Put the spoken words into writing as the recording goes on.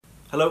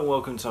Hello and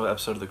welcome to another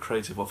episode of the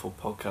Creative Waffle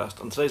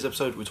podcast. On today's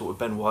episode, we talk with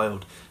Ben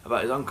Wild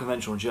about his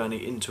unconventional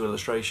journey into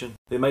illustration,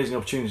 the amazing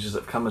opportunities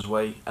that have come his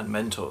way, and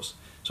mentors.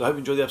 So I hope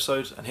you enjoy the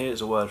episode, and here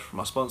is a word from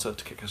our sponsor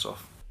to kick us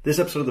off. This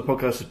episode of the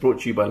podcast is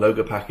brought to you by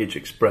Logo Package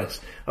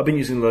Express. I've been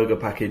using Logo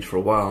Package for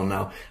a while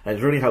now, and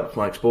it's really helped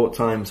my export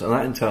times, and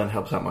that in turn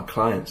helps out my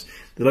clients.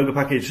 The Logo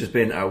Package has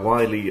been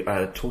widely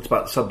talked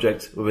about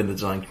subject within the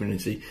design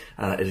community.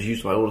 It is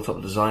used by all the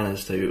top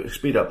designers to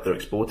speed up their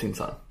exporting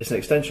time. It's an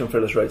extension for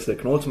Illustrator that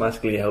can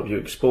automatically help you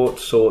export,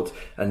 sort,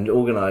 and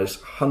organize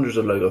hundreds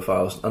of logo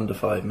files in under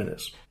 5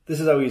 minutes.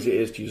 This is how easy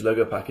it is to use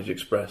Logo Package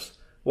Express.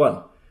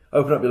 1.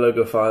 Open up your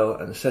logo file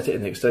and set it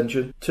in the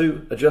extension.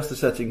 2. Adjust the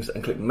settings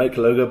and click the Make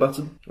Logo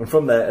button. And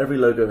from there, every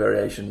logo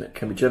variation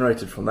can be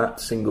generated from that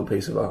single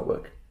piece of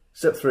artwork.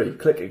 Step 3.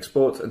 Click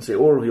Export and see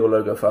all of your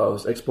logo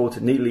files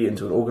exported neatly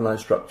into an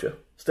organized structure.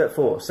 Step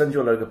 4. Send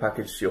your logo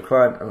package to your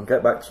client and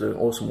get back to doing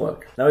awesome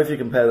work. Now if you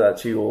compare that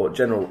to your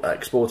general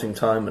exporting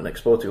time and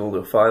exporting all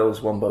the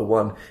files one by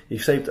one,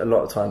 you've saved a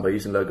lot of time by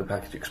using Logo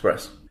Package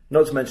Express.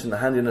 Not to mention the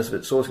handiness of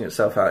it sorting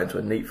itself out into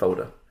a neat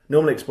folder.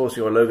 Normally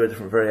exporting your logo,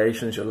 different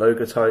variations, your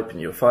logo type and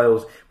your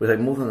files would take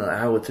more than an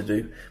hour to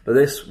do, but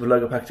this with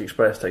Logo Package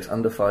Express takes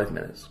under 5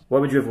 minutes. Why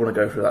would you ever want to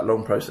go through that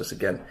long process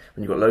again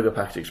when you've got Logo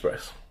Package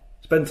Express?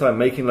 Spend time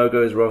making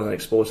logos rather than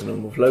exporting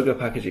them with Logo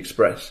Package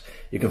Express.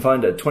 You can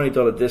find a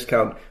 $20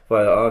 discount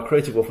via our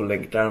Creative Waffle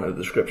link down in the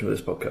description of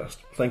this podcast.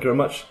 Thank you very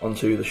much. On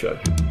to the show.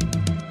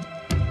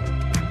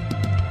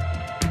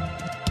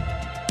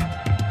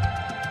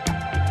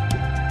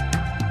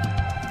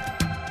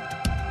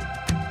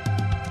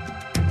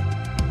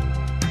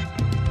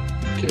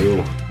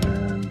 Cool.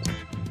 And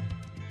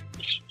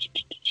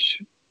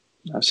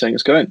I was saying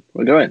it's going.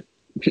 We're going.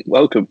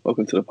 Welcome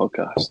to the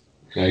podcast.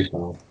 Okay.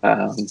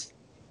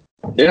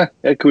 Yeah.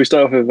 Can we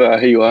start off with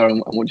who you are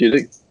and what do you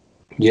do?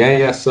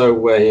 Yeah.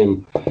 So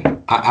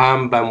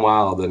I'm Ben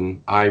Wild,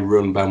 and I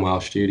run Ben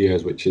Wild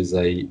Studios, which is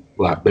a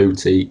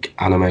boutique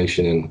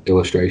animation and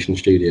illustration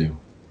studio.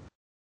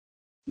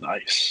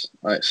 Nice.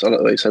 I like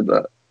the way you said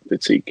that.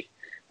 Boutique.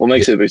 What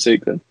makes it a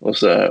boutique then?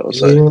 What's I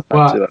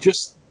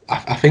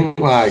think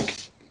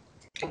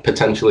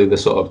potentially the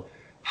sort of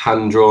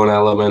hand-drawn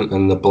element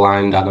and the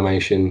blind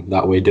animation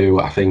that we do.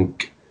 I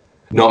think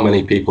not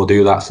many people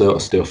do that sort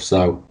of stuff,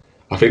 so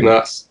I think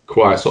that's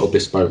quite sort of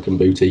bespoke and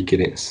boutique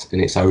in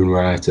its own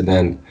right. And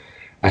then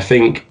I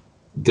think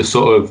the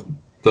sort of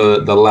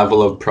the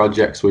level of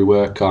projects we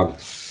work on,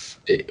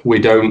 we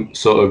don't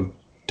sort of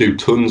do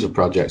tons of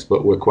projects,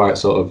 but we're quite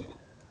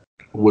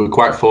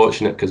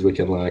fortunate because we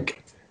can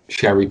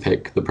cherry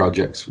pick the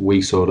projects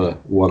we sort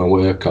of want to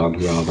work on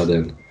rather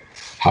than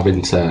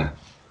having to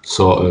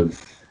I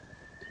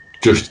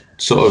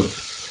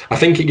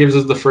think it gives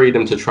us the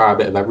freedom to try a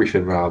bit of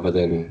everything rather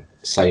than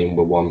saying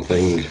we're one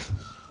thing.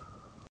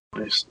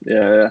 Nice.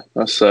 Yeah,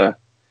 that's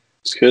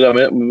it's good. I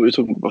mean, we were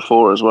talking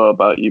before as well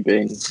about you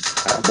being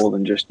more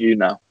than just you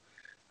now.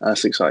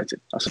 That's exciting.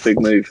 That's a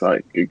big move,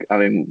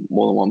 having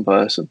more than one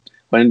person.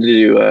 When did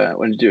you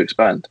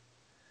expand?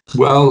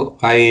 Well,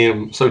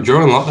 so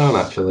during lockdown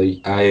actually,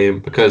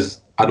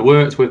 because I'd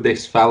worked with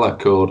this fella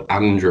called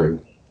Andrew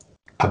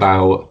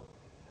about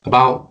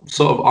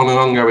sort of on an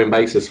ongoing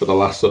basis for the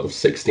last sort of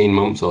 16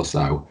 months or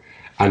so.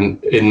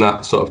 And in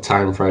that sort of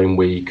time frame,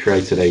 we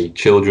created a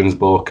children's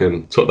book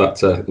and took that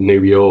to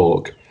New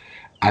York.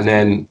 And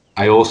then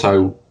I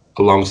also,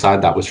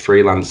 alongside that, was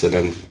freelancing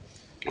and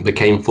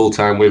became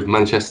full-time with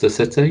Manchester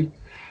City.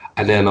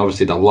 And then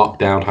obviously the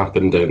lockdown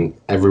happened and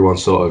everyone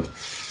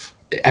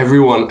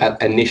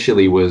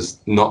initially was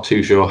not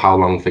too sure how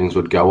long things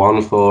would go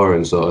on for,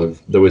 and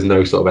there was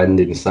no sort of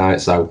end in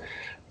sight. So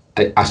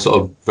I sort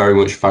of very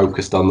much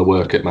focused on the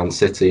work at Man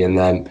City, and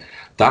then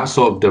that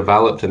sort of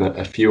developed and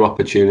a few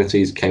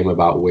opportunities came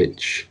about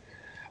which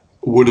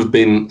would have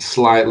been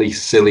slightly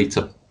silly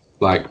to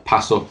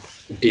pass up,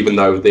 even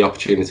though the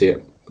opportunity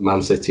at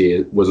Man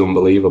City was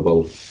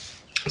unbelievable.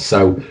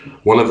 So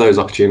one of those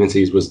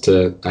opportunities was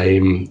to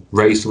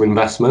raise some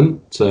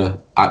investment to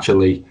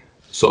actually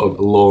sort of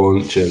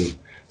launch and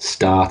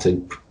start a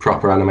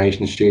proper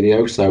animation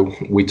studio. So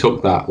we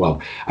took that,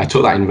 I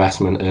took that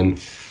investment, and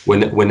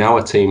we're now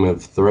a team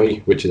of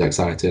 3, which is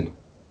exciting.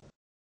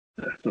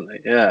 Definitely,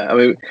 yeah. I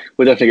mean,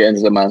 we'll definitely get into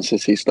the Man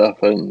City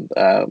stuff. And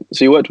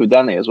so you worked with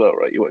Danny as well,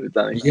 right? You worked with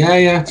Danny.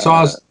 Yeah.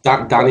 So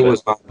Danny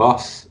was my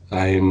boss.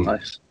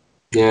 Nice.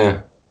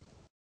 Yeah.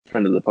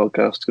 Friend of the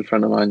podcast, good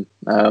friend of mine.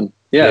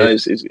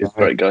 He's a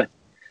great guy.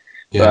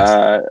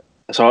 Yeah.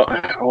 So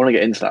I want to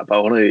get into that, but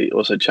I want to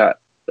also chat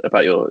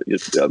about your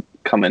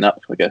coming up,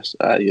 I guess,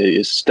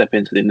 your step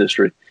into the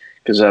industry.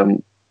 Because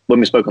when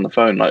we spoke on the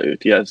phone,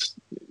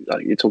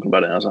 you're talking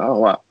about it, and I was like, oh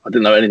wow, I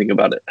didn't know anything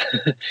about it.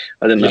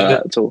 I didn't know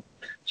that at all.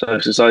 So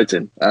it's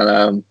exciting,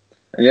 and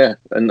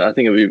I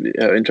think it'd be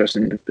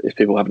interesting if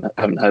people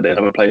haven't heard it in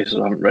other places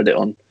or haven't read it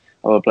on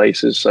other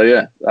places.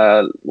 So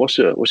what's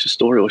your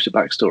story? What's your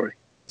backstory?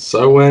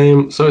 So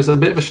it's a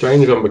bit of a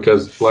strange one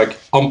because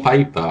on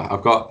paper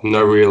I've got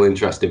no real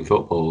interest in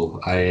football.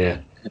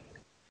 I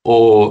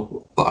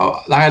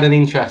had an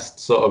interest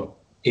sort of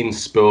in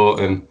sport,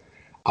 and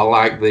I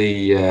like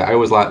the I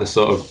always like the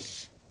sort of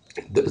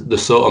the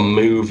sort of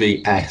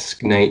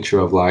movie-esque nature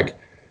of like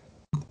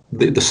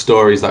the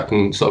stories that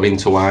can sort of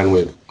intertwine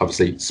with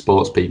obviously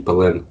sports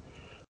people and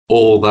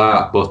all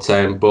that. But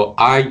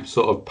I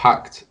sort of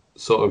packed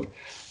sort of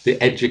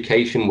the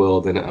education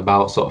world in at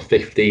about sort of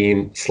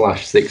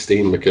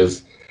 15/16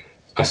 because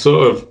I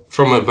sort of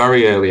from a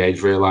very early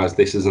age realised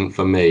this isn't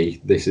for me.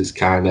 This is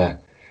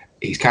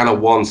it's kind of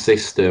one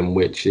system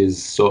which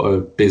is sort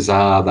of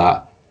bizarre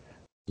that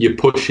you're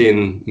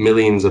pushing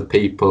millions of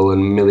people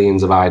and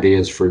millions of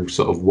ideas through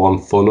sort of one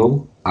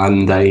funnel,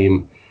 and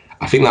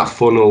I think that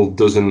funnel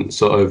doesn't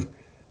sort of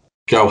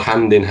go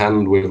hand in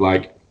hand with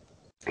like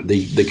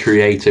the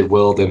creative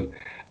world. And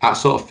at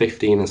sort of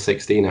 15 and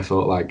 16, I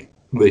thought like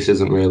this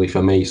isn't really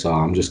for me, so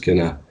I'm just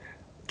gonna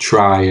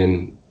try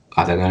and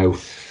I don't know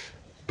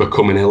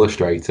become an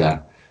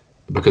illustrator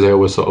because I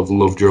always sort of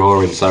love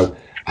drawing. So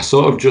I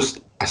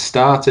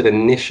started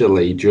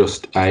initially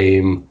just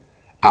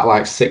at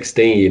like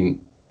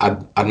 16.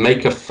 I'd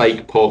make a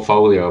fake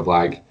portfolio of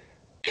like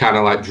kind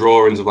of like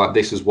drawings of like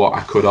this is what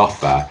I could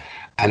offer,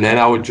 and then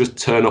I would just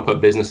turn up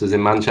at businesses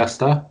in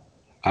Manchester,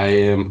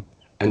 and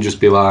just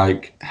be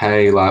like,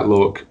 hey, like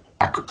look,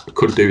 I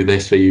could do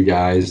this for you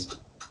guys,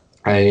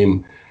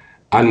 and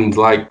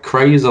like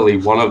crazily,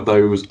 one of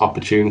those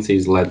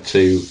opportunities led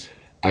to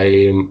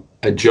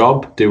a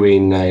job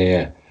doing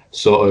a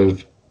sort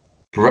of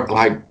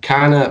like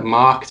kind of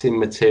marketing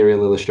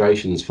material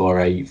illustrations for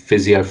a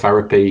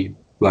physiotherapy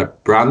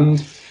like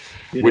brand,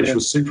 which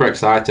was super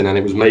exciting, and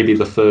it was maybe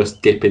the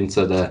first dip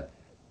into the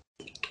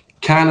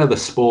kind of the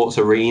sports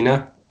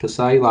arena per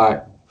se,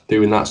 like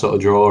doing that sort of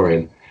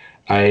drawing.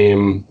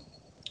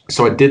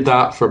 So I did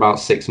that for about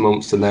 6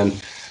 months, and then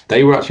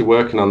they were actually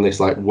working on this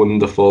like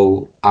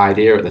wonderful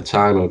idea at the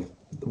time of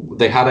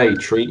they had a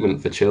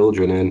treatment for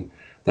children, and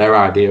their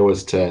idea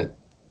was to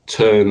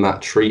turn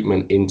that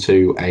treatment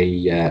into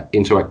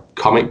a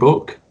comic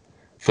book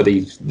for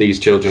these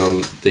children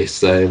on this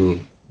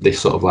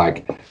sort of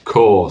like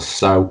course.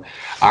 So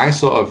I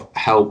sort of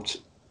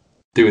helped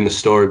doing the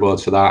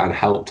storyboards for that and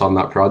helped on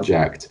that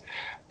project,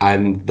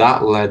 and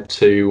that led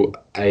to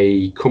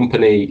a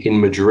company in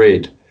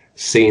Madrid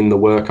seeing the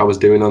work I was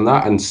doing on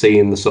that and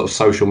seeing the sort of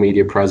social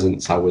media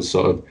presence I was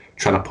sort of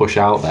trying to push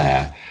out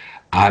there,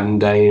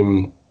 and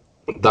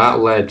that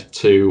led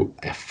to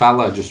a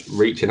fella just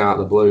reaching out of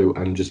the blue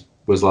and just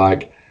was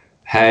like,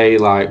 hey,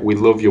 like we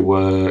love your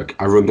work,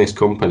 I run this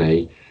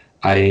company,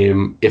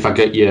 if I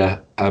get you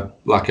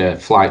a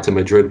flight to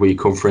Madrid, will you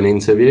come for an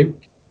interview?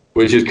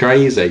 Which is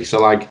crazy.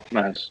 So like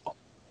nice.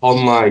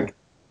 On like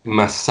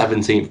my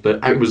 17th,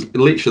 but it was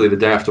literally the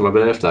day after my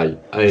birthday,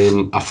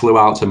 I flew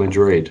out to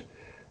Madrid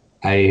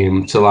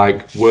to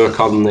like work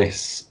on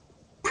this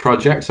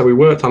project. So we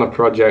worked on a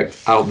project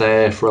out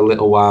there for a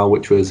little while,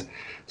 which was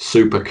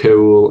super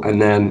cool.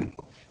 And then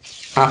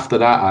after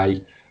that,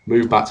 I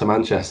moved back to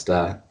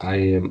Manchester.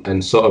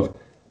 And sort of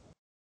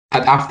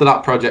after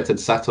that project had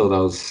settled, I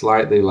was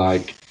slightly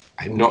like,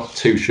 I'm not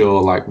too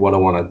sure like what I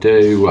want to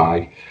do.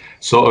 I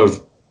sort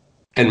of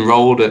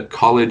enrolled at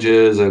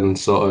colleges and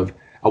sort of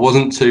I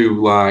wasn't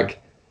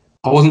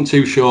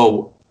too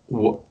sure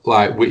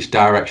like which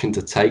direction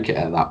to take it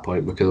at that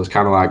point, because I was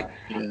kind of like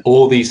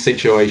all these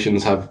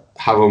situations have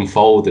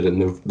unfolded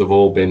and they've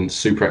all been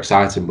super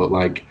exciting, but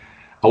like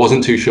I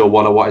wasn't too sure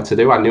what I wanted to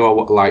do. I knew I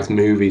liked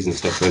movies and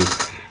stuff and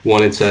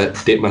wanted to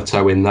dip my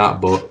toe in that,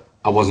 but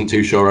I wasn't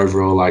too sure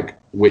overall like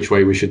which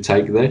way we should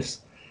take this.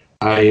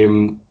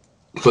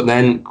 But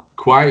then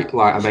quite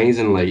like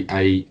amazingly,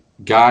 a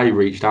guy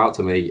reached out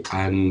to me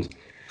and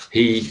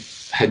he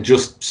had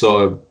just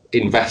sort of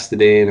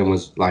invested in and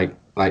was like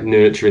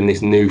nurturing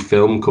this new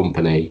film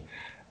company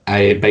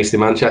based in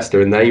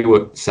Manchester, and they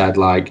said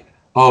like,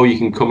 oh, you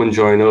can come and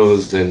join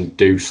us and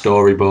do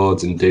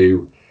storyboards and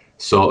do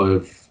sort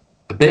of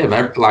a bit of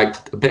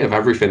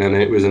everything. And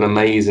it was an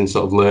amazing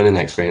sort of learning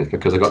experience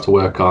because I got to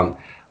work on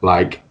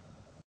like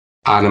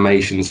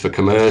animations for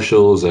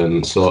commercials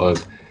and sort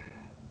of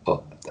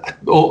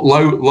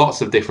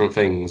lots of different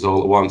things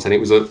all at once. And it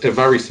was a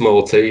very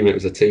small team. It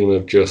was a team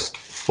of just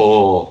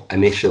 4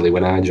 initially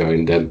when I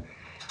joined, and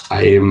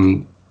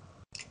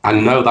I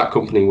know that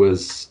company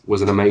was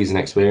an amazing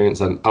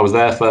experience, and I was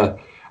there for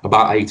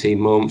about 18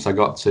 months. I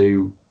got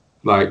to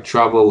like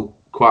travel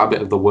quite a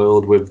bit of the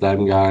world with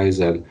them guys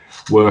and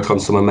work on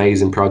some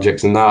amazing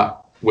projects, and that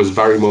was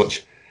very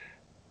much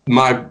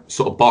my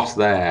sort of boss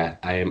there,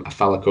 a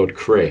fella called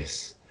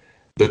Chris.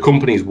 The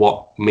company's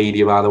What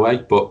Media, by the way,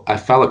 but a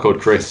fella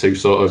called Chris who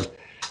sort of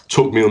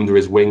took me under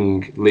his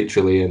wing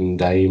literally and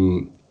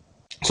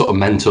sort of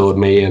mentored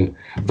me and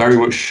very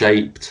much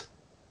shaped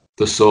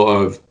the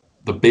sort of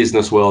the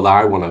business world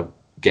I want to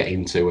get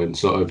into, and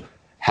sort of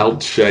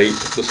helped shape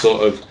the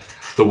sort of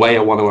the way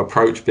I want to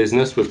approach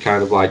business with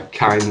kind of like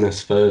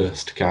kindness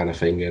first kind of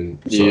thing,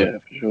 and for sure.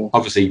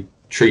 Obviously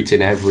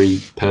treating every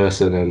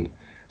person and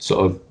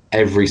sort of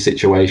every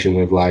situation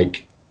with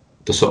like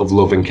the sort of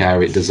love and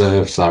care it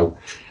deserves. So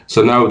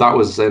no, that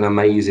was an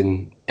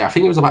amazing, I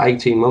think it was about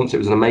 18 months. It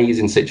was an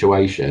amazing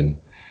situation,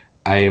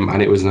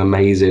 and it was an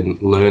amazing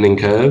learning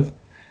curve.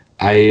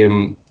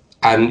 And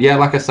yeah,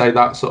 like I say,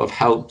 that sort of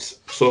helped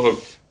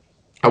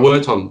I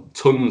worked on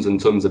tons and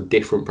tons of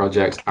different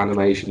projects,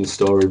 animation,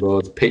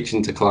 storyboards,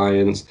 pitching to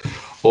clients,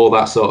 all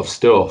that sort of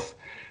stuff.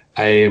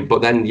 But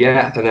then,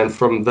 yeah, and then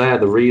from there,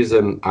 the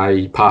reason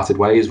I parted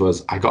ways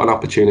was I got an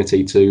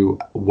opportunity to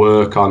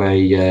work on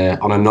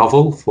a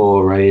novel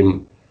for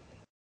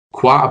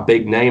quite a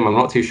big name. I'm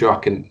not too sure I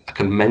can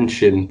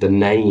mention the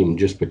name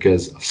just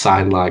because I've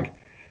signed like,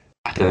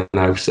 I don't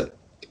know,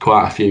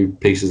 quite a few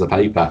pieces of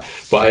paper.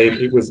 But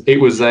it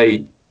was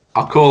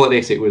I'll call it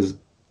this. It was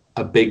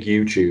a big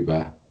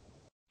YouTuber.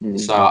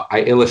 So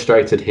I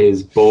illustrated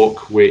his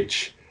book,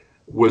 which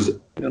was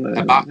it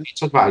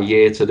took about a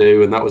year to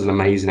do, and that was an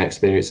amazing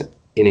experience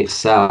in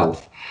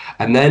itself.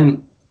 And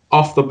then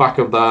off the back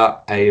of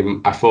that,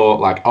 I thought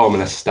like, oh, I'm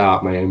going to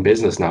start my own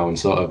business now and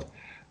sort of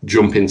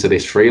jump into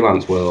this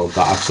freelance world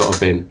that I've sort of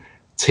been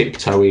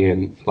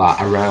tiptoeing like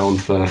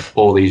around for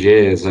all these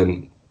years.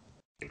 And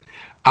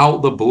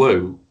out the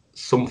blue,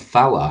 some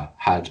fella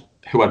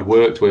who had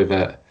worked with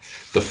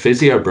the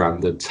physio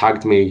brand had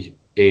tagged me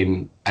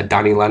in a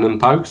Danny Lennon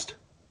post.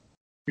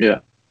 Yeah.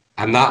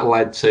 And that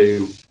led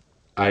to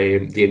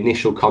the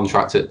initial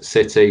contract at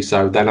City.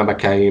 So then I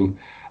became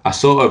a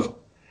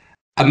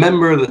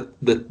member of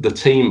the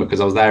team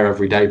because I was there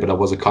every day, but I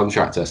was a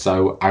contractor.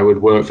 So I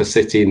would work for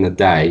City in the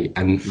day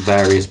and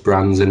various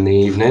brands in the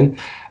evening.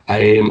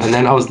 And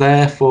then I was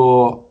there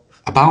for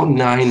about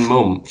 9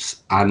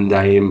 months, and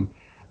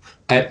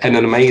an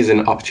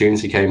amazing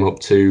opportunity came up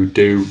to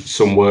do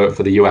some work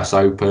for the US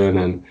Open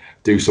and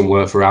do some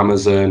work for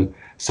Amazon.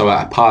 So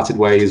I parted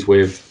ways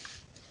with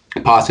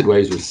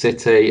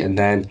City, and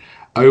then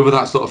over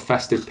that sort of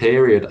festive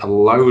period, a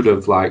load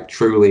of like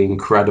truly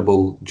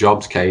incredible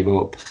jobs came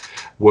up.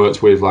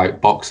 Worked with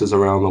like boxers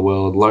around the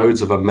world,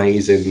 loads of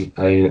amazing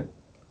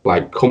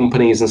like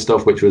companies and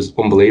stuff, which was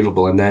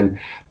unbelievable. And then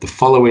the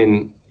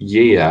following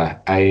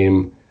year,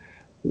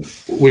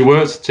 we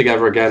worked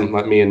together again,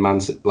 like me and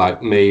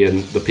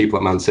the people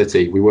at Man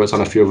City. We worked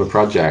on a few other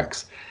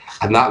projects,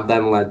 and that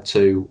then led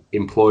to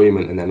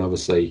employment. And then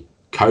obviously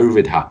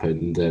COVID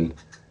happened, and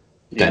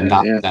then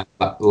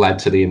that led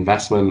to the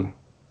investment.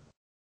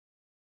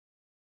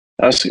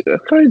 That's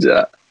crazy.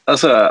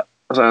 That's a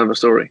hell of a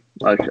story.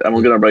 Like, and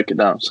we're going to break it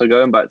down. So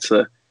going back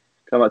to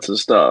the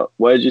start,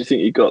 where do you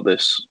think you got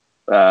this?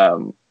 Where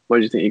do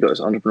you think you got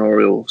this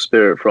entrepreneurial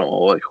spirit from,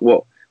 or like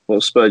what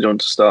spurred you on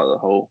to start the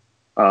whole?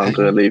 I'm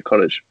going to leave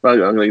college. I'm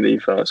going to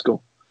leave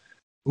school.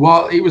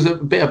 Well, it was a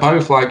bit of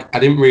both. Like, I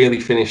didn't really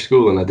finish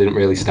school and I didn't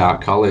really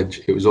start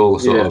college. It was all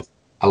sort of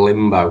a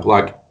limbo.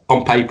 Like,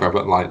 on paper, I've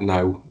got like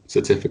no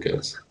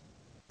certificates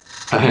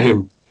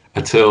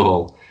at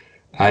all.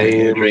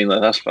 Dream though,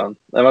 that's fun.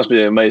 That must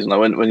be amazing. Like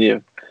when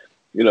you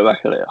look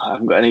back at it, I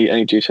haven't got any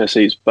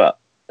GCSEs, but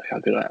look how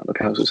good I am. Look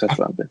how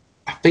successful I've been.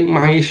 I think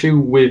my issue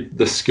with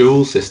the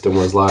school system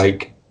was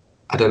like,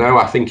 I don't know.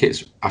 I think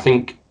it's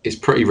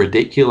pretty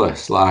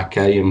ridiculous. Like,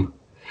 I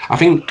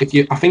think if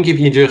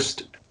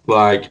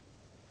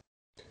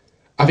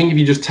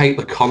you just take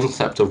the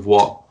concept of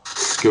what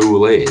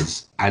school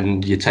is,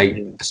 and you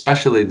take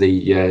especially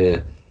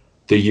the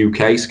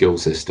UK school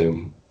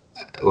system,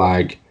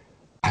 like,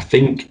 I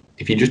think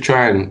if you just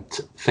try and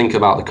think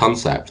about the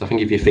concept, I think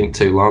if you think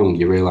too long,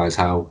 you realise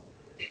how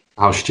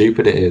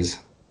stupid it is.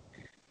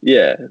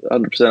 Yeah,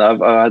 100%. I've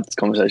had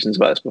conversations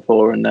about this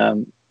before, and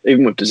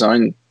even with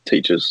design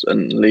teachers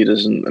and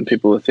leaders and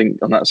people who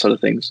think on that side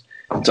of things,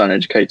 design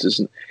educators,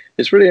 and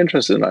it's really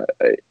interesting.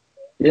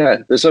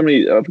 There's so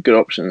many other good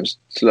options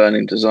to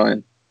learning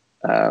design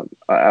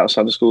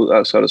outside of school,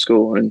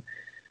 and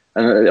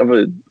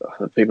other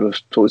people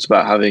have talked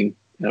about having,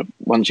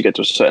 once you get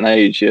to a certain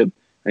age, and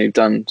you've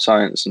done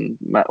science and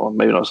math, or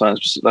maybe not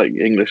science, just like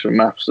English and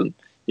maths, and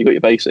you've got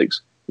your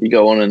basics, you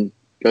go on and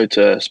go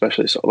to a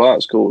specialist sort of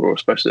art school or a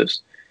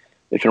specialist.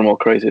 If you're a more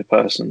creative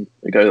person,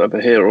 you go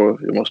over here, or if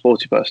you're a more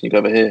sporty person, you go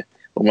over here,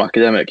 or more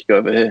academic, you go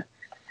over here.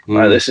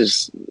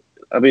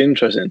 That'd be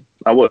interesting.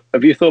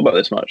 Have you thought about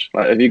this much?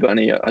 Like, have you got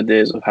any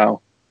ideas of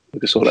how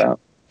we could sort it out?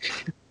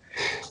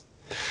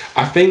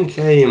 I think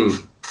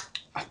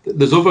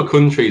there's other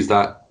countries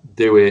that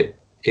do it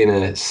in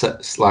a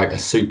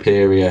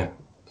superior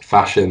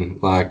fashion.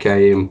 Like,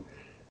 if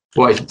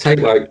you take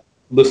like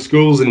the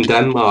schools in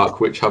Denmark,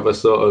 which have a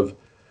sort of,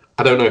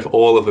 I don't know if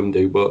all of them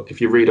do, but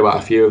if you read about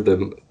a few of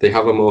them, they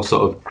have a more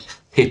sort of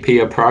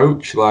hippie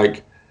approach.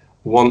 Like,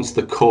 once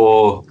the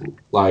core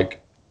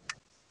like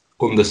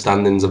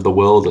understandings of the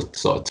world are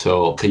sort of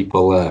taught,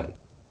 people are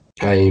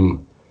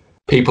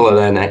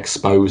then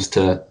exposed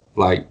to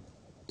like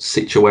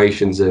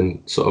situations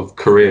and sort of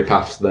career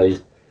paths they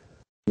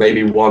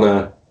maybe want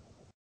to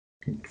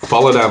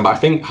follow down. But I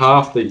think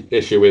half the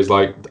issue is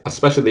like,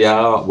 especially the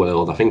art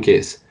world, I think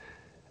it's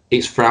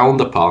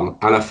frowned upon,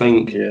 and I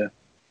think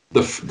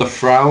the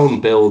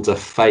frown builds a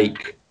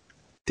fake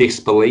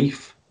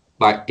disbelief.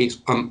 Like,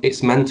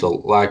 it's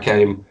mental. Like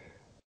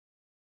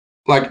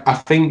I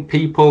think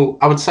people,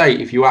 I would say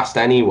if you asked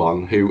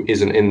anyone who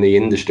isn't in the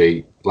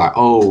industry, like,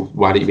 oh,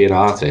 why don't you be an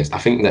artist? I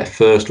think their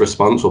first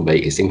response will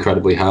be, it's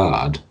incredibly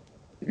hard.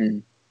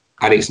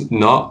 and it's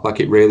not, like,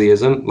 it really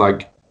isn't.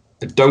 Like,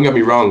 don't get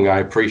me wrong, I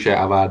appreciate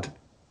I've had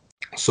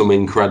some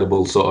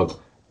incredible sort of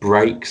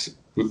breaks,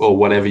 or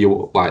whatever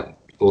you like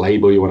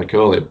label you want to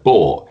call it,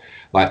 but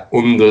like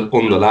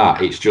under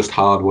that, it's just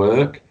hard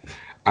work.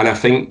 And I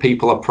think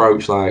people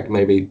approach like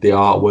maybe the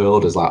art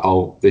world as like,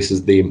 oh, this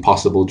is the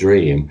impossible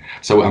dream,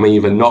 so I'm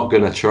either not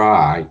going to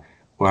try,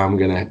 or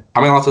am I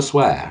allowed to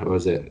swear, or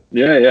is it?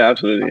 Yeah,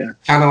 absolutely, yeah.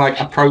 Kind of like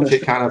approach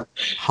it kind of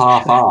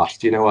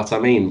half-assed, you know what I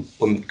mean?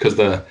 Because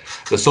they're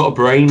sort of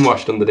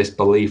brainwashed under this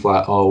belief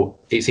like, oh,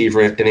 it's either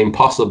an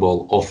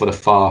impossible or for the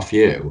far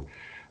few.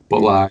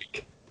 But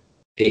like,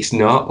 it's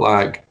not.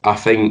 Like, I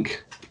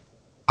think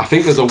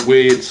there's a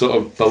weird sort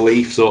of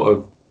belief sort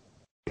of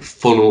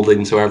funneled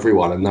into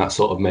everyone, and that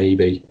sort of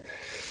maybe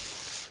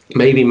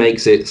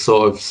makes it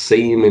sort of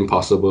seem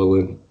impossible,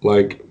 and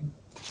like,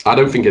 I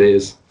don't think it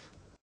is.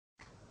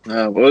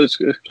 Well, it's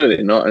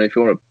clearly not. And if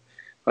you want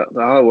to,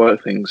 the hard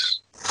work thing's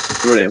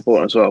really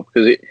important as well,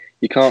 because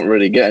you can't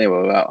really get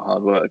anywhere without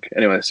hard work.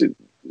 Anyway, so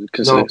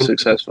consider it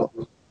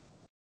successful.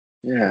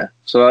 Yeah.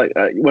 So,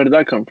 where did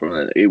that come from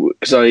then?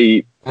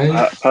 Because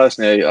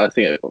personally, I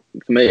think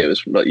for me it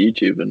was from like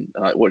YouTube and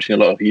like watching a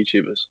lot of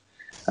YouTubers,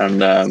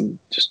 and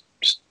just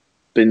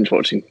binge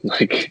watching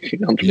like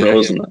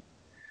entrepreneurs and that.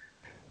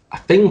 I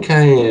think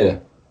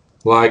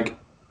like,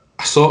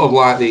 I sort of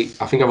like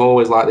I think I've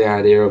always liked the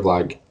idea of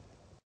like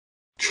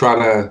trying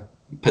to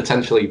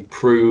potentially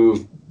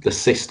prove the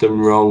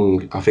system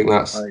wrong. I think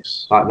that's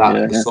nice. Like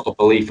that sort of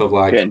belief of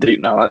like getting deep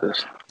now like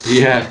this.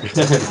 Yeah.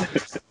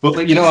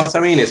 But you know what I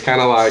mean? It's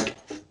kind of like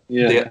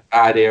the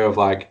idea of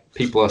like,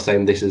 people are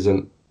saying this is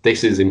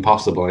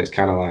impossible, and it's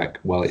kind of like,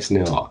 well, it's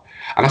not.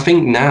 And I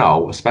think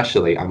now,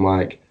 especially, I'm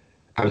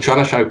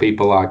trying to show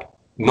people like,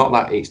 not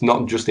that it's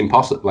not just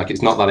impossible, like,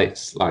 it's not that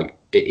it's like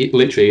it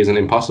literally isn't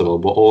impossible,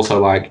 but also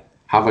like,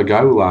 have a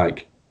go.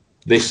 Like,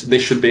 this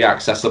should be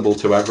accessible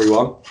to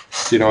everyone.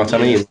 Do you know what I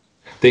mean?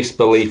 This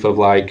belief of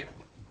like,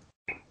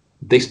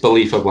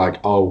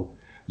 oh,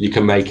 you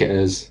can make it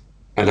as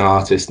an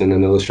artist and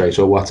an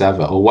illustrator or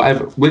whatever,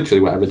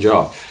 literally whatever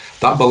job.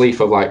 That belief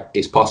of like,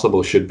 it's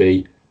possible should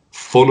be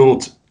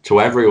funneled to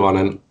everyone,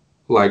 and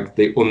like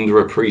the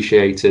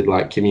underappreciated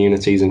like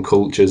communities and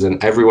cultures,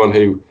 and everyone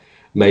who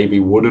maybe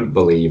wouldn't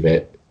believe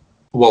it.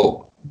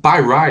 Well, by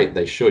right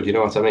they should, you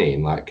know what I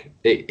mean? Like,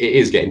 it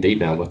is getting deep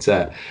now,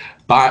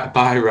 but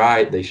by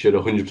right they should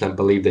 100%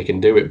 believe they can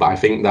do it. But I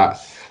think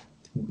that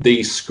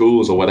these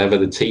schools, or whatever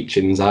the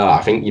teachings are,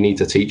 I think you need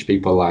to teach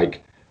people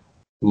like,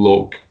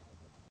 look,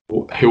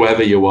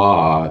 whoever you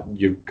are,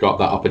 you've got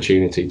that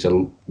opportunity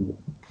to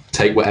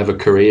take whatever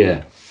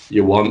career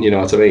you want, you know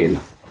what I mean?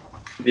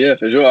 Yeah,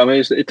 for sure. I mean,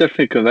 it's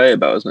definitely a conveyor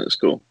belt, isn't it?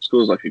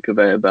 School's like a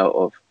conveyor belt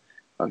of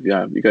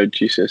you go to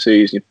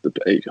GCSEs.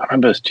 I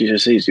remember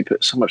GCSEs. You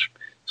put so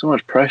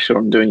much pressure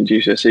on doing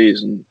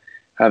GCSEs, and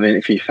having,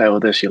 if you fail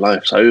this, your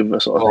life's over.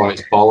 Sort of thing.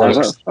 It's bollocks. I was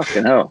like,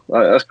 fucking hell,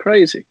 that's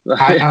crazy.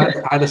 I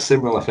had a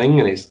similar thing,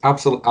 and it's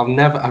absolutely.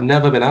 I've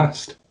never been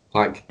asked.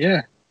 Like,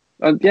 yeah,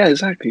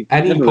 exactly.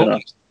 Any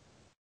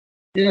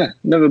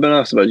Never been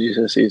asked about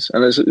GCSEs,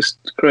 and it's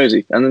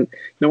crazy. And then,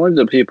 no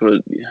wonder people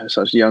at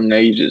such young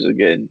ages are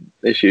getting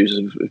issues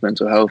with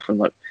mental health, and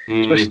like,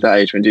 especially at that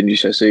age when doing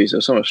GCSEs,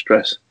 there's so much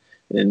stress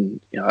in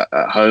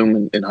at home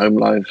and in home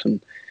life,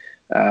 and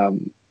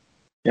and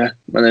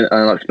then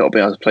like not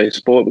being able to play a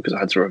sport because I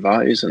had to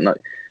revise, and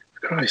like,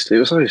 Christ, it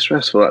was so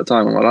stressful at that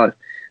time in my life.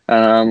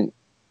 And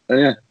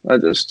yeah, I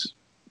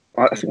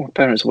think my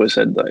parents always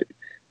said like,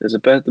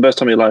 the best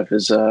time of your life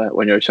is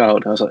when you're a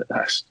child. And I was like,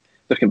 that's,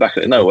 looking back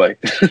at it, no way.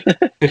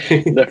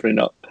 Definitely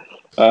not.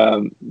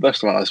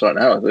 Best of my life right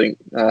now, I think.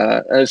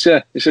 And it's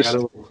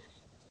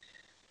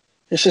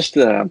just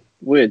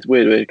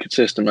weird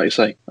system, like you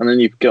say. And then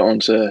you get on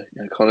to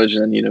college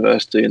and then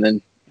university, and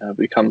then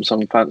become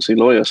some fancy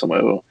lawyer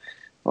somewhere,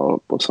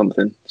 or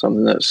something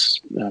that's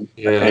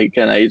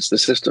again aids the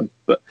system.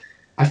 But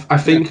I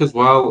think as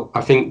well,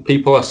 I think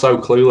people are so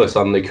clueless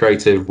on the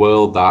creative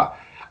world that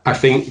I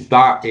think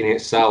that in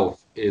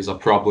itself is a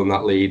problem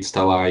that leads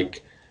to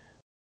like,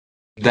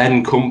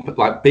 then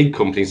like big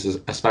companies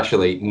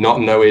especially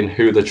not knowing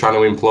who they're trying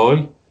to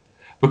employ.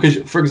 Because,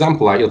 for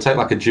example, like, you'll take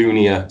like a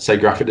junior, say,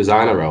 graphic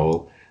designer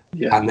role,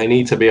 and they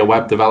need to be a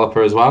web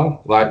developer as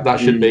well. Like, that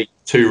should be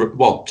two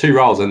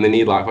roles, and they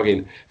need like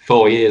fucking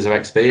 4 years of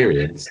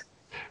experience,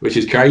 which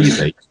is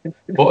crazy.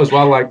 But as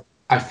well, like,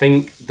 I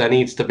think there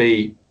needs to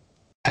be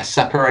a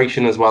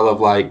separation as well of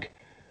like,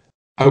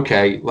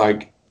 okay,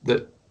 like,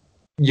 that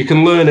you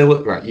can learn,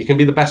 right? You can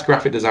be the best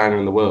graphic designer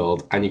in the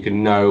world, and you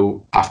can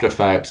know After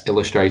Effects,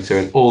 Illustrator,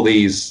 and all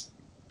these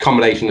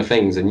combination of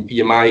things, and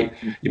you might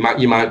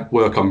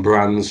work on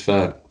brands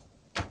for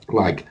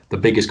like the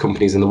biggest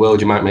companies in the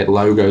world. You might make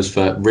logos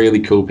for really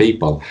cool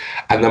people,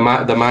 and there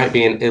might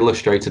be an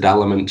illustrated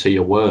element to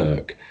your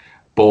work.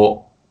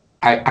 But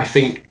I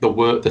think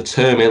the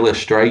term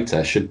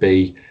illustrator should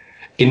be,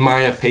 in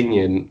my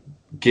opinion,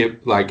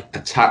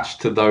 attached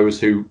to those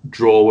who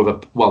draw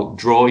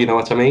you know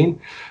what I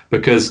mean?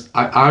 Because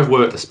I've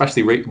worked,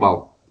 especially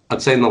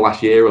I'd say in the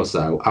last year or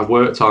so, I've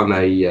worked on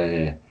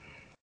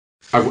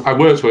I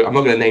worked with. I'm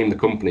not going to name the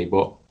company,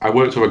 but I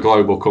worked with a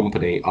global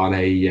company on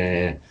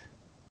a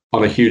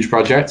huge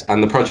project,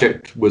 and the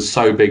project was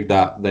so big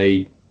that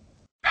they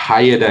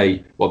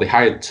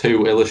hired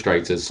two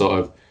illustrators sort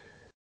of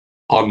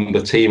on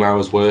the team I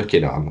was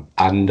working on,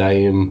 and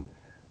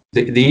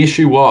the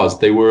issue was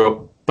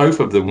both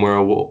of them were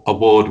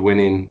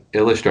award-winning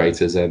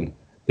illustrators, and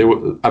they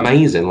were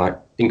amazing, like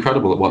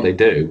incredible at what they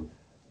do,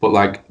 but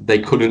like they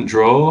couldn't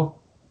draw,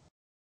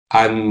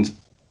 and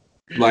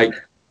like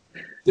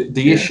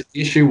the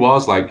issue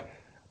was like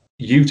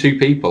you two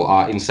people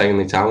are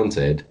insanely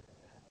talented,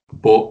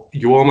 but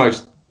you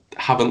almost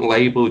haven't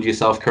labeled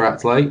yourself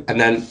correctly, and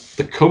then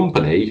the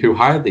company who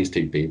hired these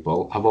two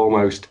people have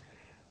almost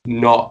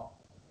not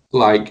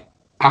like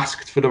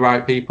asked for the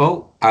right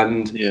people,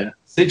 and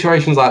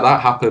situations like that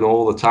happen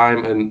all the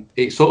time, and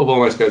it sort of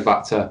almost goes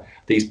back to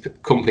these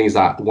companies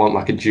that want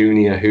like a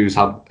junior who's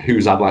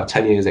had like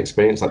 10 years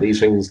experience. Like these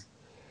things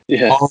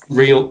aren't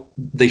real,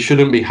 they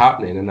shouldn't be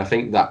happening, and I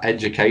think that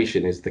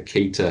education is the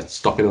key to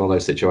stopping all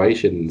those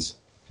situations.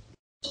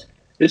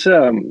 It's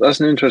that's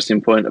an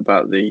interesting point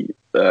about the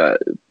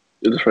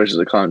illustrators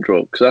that can't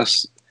draw,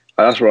 because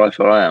that's where I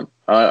feel I am.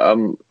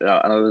 I'm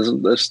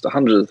and there's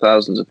hundreds of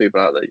thousands of people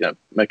out there,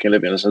 making a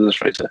living as an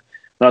illustrator.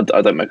 I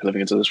don't make a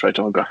living as an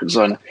illustrator. I'm a graphic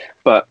designer,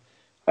 but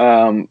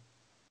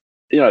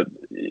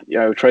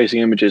tracing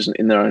images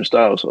in their own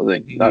style, sort of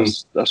thing.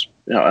 That's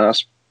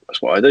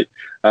what I do.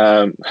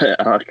 And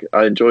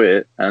I enjoy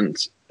it, and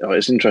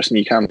it's interesting.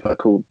 You can put a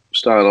cool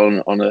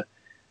style on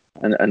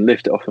and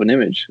lift it off of an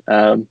image.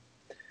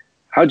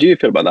 How do you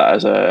feel about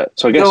that?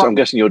 I'm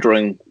guessing you're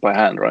drawing by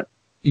hand, right?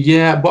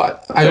 Yeah,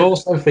 but I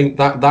also think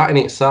that in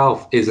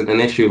itself isn't an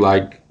issue.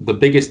 Like the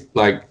biggest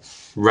like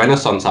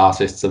Renaissance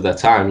artists of their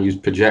time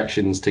used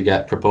projections to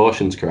get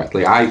proportions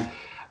correctly.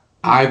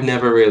 I've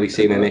never really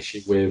seen an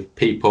issue with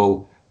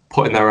people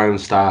putting their own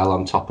style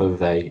on top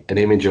of an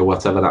image or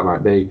whatever that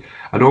might be.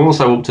 And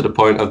also up to the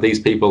point of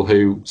these people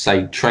who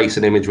say trace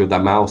an image with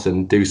their mouse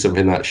and do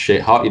something that's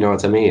shit hot, you know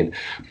what I mean?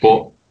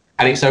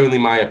 And it's only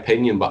my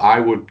opinion, but I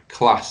would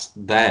class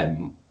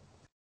them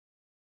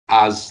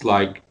as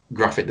like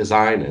graphic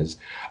designers,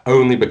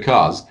 only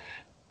because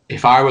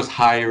if I was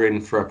hiring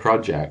for a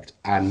project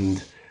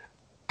and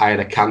I had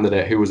a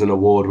candidate who was an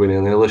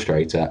award-winning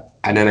illustrator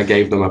and then I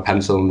gave them a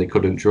pencil and they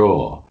couldn't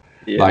draw,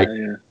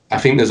 I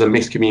think there's a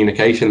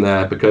miscommunication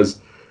there, because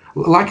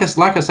like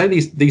I say,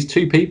 these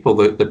two people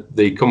that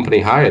the company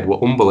hired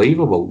were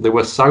unbelievable. They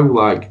were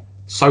so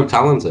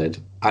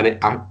talented, and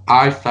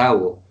I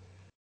felt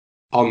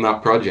on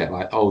that project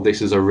like, oh,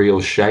 this is a real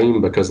shame,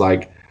 because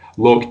like,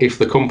 look, if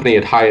the company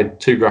had hired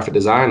two graphic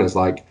designers,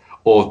 like,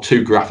 or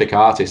two graphic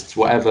artists,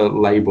 whatever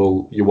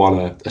label you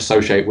want to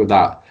associate with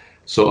that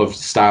sort of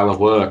style of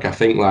work, I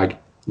think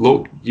like,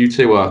 look, you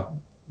two are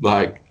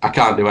like, I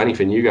can't do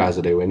anything you guys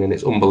are doing, and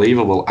it's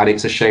unbelievable, and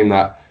it's a shame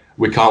that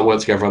we can't work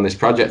together on this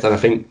project. And I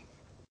think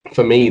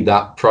for me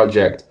that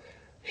project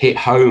hit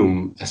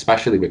home,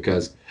 especially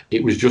because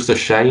it was just a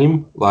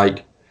shame,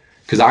 like,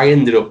 because I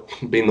ended up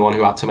being the one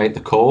who had to make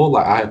the call.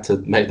 Like I had to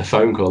make the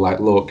phone call, like,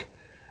 look,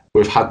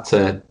 we've had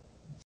to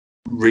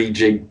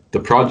rejig the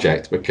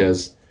project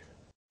because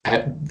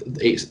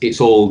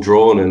it's all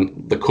drawn,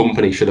 and the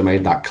company should have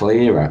made that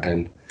clearer.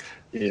 And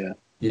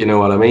you know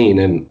what I mean.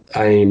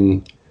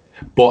 And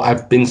but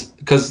I've been,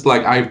 because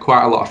like I have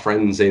quite a lot of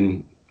friends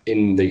in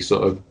the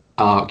sort of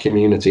art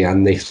community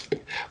and this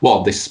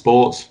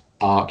sports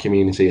art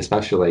community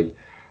especially,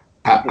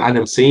 and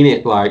I'm seeing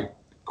it like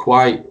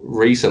quite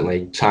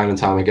recently, time and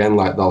time again.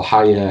 Like they'll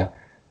hire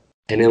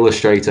an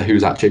illustrator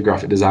who's actually a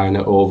graphic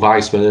designer, or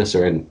vice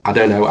versa. And I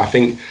don't know, I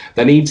think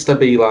there needs to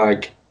be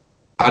like,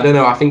 I don't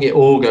know, I think it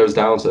all goes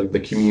down to the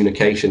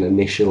communication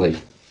initially.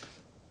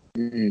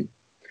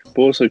 But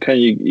also,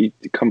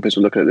 companies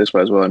will look at it this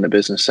way as well, in a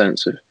business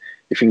sense.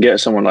 If you can get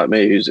someone like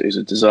me who's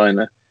a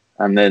designer,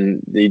 and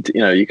then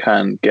you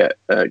can get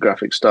a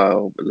graphic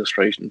style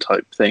illustration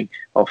type thing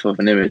off of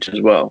an image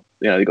as well.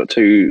 You've got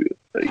two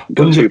for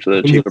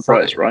the cheaper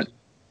price, right?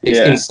 It's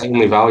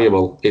insanely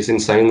valuable. It's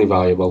insanely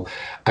valuable.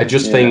 I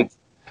just think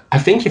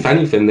if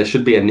anything, there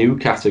should be a new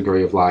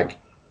category of like,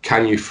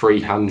 can you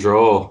freehand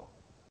draw?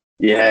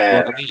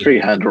 Yeah,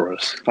 freehand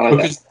drawers.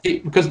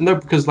 Because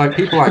like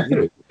people like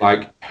you,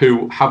 like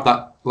who have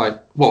that,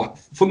 like, well,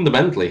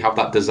 fundamentally have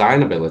that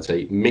design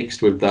ability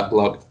mixed with that,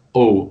 like,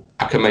 oh,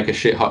 I can make a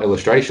shit hot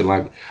illustration.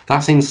 Like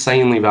that's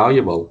insanely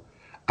valuable,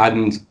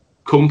 and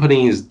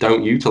companies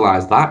don't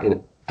utilize that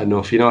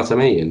enough. You know what I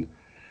mean?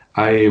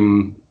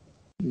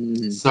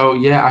 So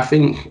yeah, I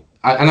think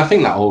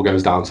that all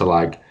goes down to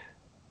like,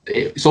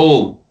 it's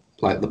all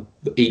like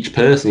each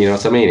person. You know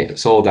what I mean?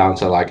 It's all down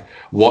to like,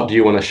 what do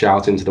you want to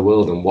shout into the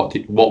world, and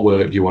what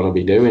work do you want to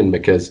be doing?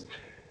 Because,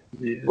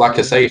 like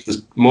I say, if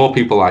there's more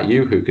people like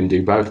you who can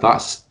do both,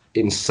 that's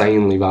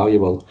insanely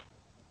valuable.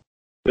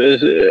 But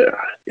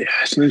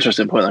it's an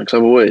interesting point, because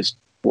I've always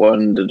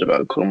wondered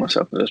about calling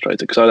myself an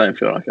illustrator, because I don't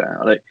feel like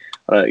I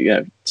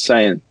don't,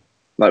 saying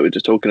like we're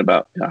just talking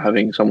about,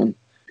 having someone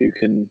who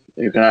can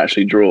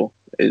actually draw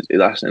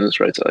that's an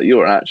illustrator. Like,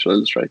 you're an actual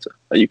illustrator.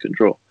 Like, you can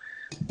draw.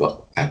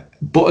 but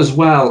as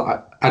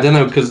well, I don't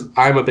know, because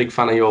I'm a big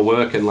fan of your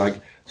work, and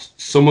like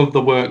some of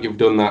the work you've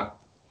done that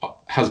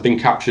has been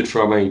captured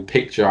from a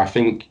picture, I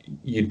think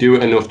you do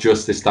it enough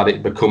justice that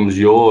it becomes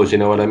yours. You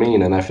know what I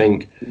mean? And I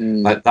think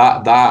like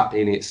that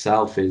in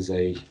itself is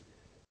a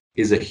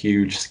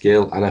huge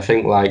skill. And I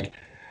think like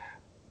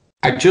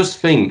I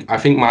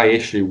think my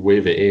issue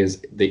with it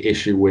is the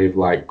issue with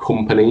like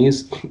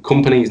companies.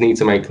 Companies need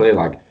to make clear,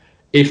 like,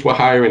 if we're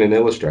hiring an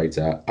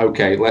illustrator,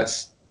 okay,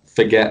 let's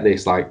forget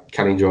this, like,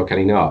 can he draw, can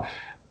he not?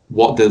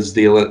 What does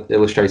the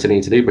illustrator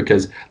need to do?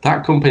 Because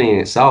that company in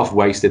itself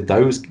wasted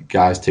those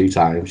guys 2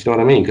 times. You know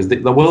what I mean? Because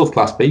they're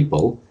world-class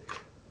people,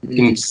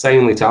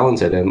 insanely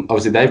talented, and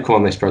obviously they've come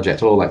on this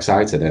project all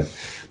excited, and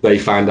they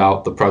find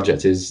out the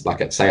project is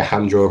like, say, a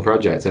hand-drawn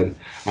project. And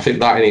I think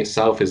that in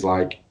itself is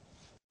like,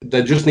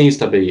 there just needs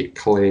to be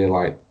clear,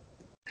 like,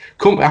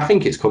 I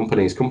think it's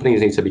companies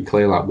need to be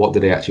clear, like, what do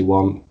they actually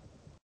want?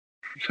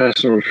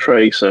 Professional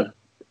tracer,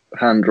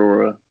 hand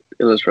drawer,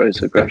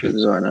 illustrator, graphic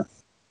designer,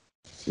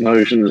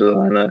 motion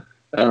designer,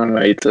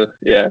 animator.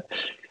 Yeah.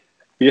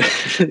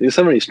 There's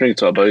so many strings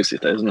to our bows these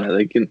days, isn't there?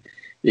 You can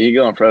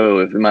go on forever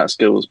with the amount of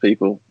skills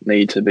people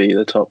need to be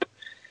the top,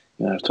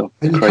 top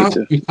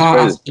creative. You can't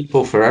ask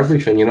people for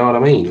everything. You know what I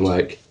mean?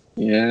 Like,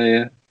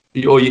 yeah.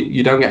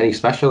 You don't get any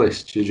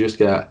specialists. You just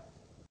get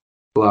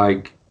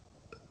like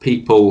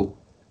people.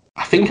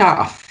 I think out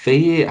of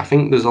fear, I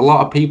think there's a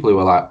lot of people who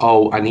are like,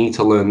 oh, I need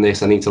to learn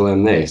this, and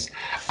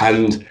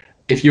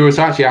if you were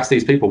to actually ask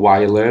these people why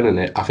you're learning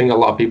it, I think a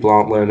lot of people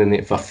aren't learning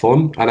it for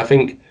fun. And I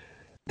think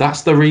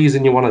that's the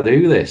reason you want to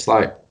do this.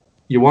 Like,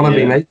 you want to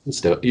be making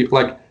stuff. You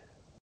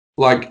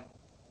like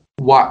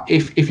what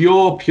if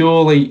you're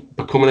purely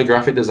becoming a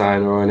graphic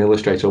designer or an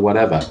illustrator or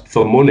whatever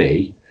for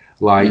money,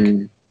 like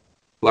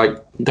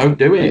don't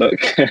do it.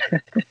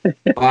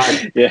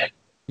 Like, yeah,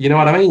 you know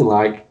what I mean?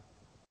 Like,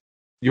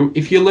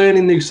 if you're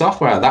learning new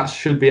software, that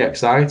should be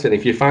exciting.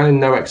 If you're finding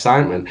no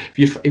excitement,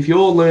 if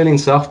you're learning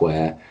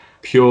software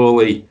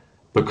purely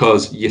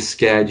because you're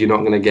scared you're not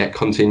going to get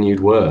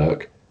continued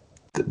work,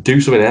 do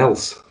something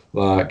else.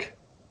 Like,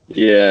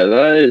 yeah,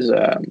 that is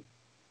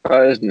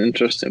an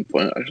interesting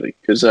point, actually,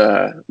 because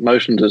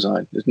motion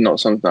design is not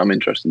something I'm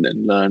interested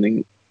in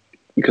learning,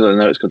 because I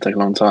know it's going to take a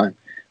long time,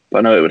 but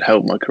I know it would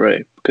help my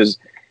career, because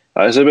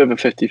it's a bit of a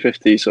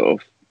 50-50 sort of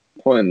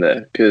point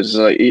there, because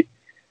like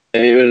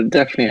it would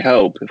definitely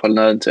help if I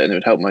learned it, and it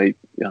would help my,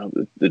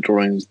 the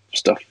drawing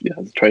stuff,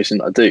 the tracing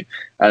that I do,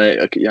 and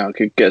I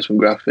could get some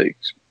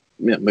graphics,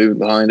 moving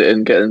behind it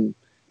and getting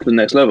to the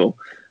next level.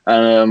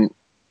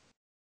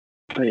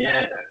 But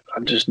yeah,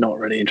 I'm just not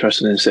really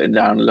interested in sitting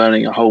down and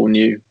learning a whole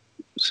new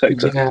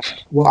sector. Yeah,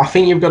 well, I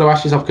think you've got to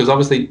ask yourself, because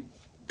obviously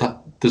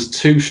there's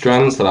 2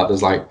 strands to that.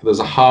 There's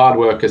a hard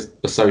work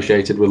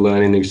associated with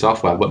learning new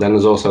software, but then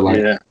there's also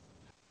like,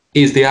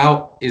 is the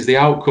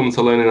outcome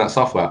to learning that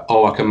software,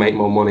 oh, I can make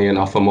more money and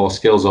offer more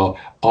skills, or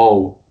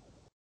oh,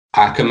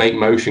 I can make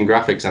motion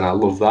graphics and I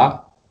love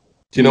that.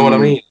 Do you know what I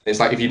mean? It's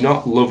like, if you're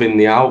not loving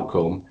the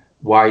outcome,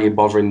 why are you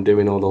bothering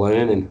doing all the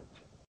learning?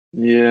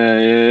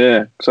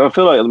 Yeah. So I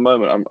feel like at the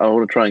moment I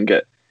want to try and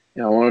get,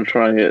 more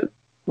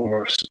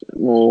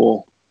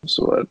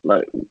sort of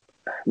like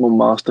more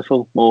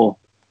masterful, more.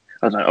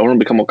 I don't know. I want to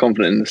become more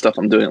confident in the stuff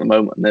I'm doing at the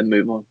moment, and then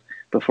move on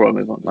before I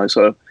move on. Like,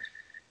 so,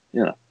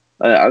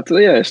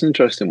 it's an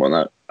interesting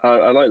one.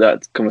 I like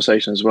that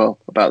conversation as well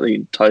about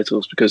the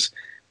titles, because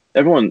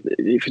everyone,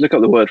 if you look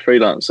up the word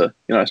freelancer,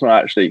 it's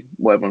not actually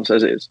what everyone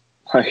says it is.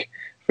 Like,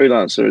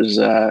 freelancer is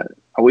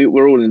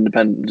we're all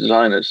independent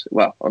designers.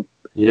 Well,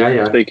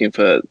 speaking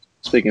for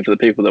the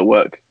people that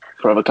work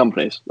for other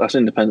companies, that's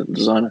independent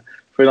designer.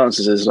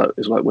 Freelancers is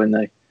like when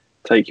they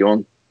take you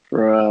on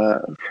for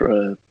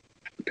a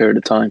period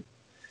of time.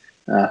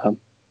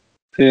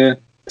 Yeah,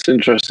 it's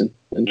interesting.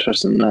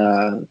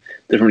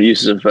 Different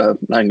uses of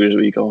language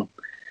that you go on.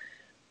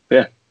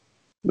 Yeah,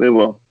 very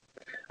well.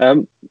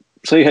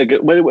 So yeah,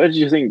 where did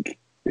you think,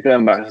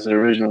 going back to the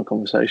original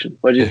conversation,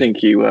 where do you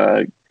think you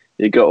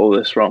got all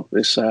this from,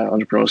 this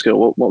entrepreneurial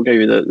skill? What gave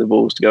you the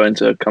balls to go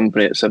into a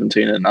company at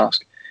 17 and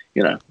ask,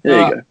 here you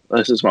go,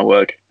 this is my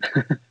work?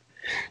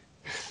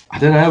 I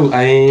don't know.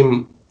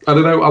 I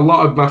don't know. A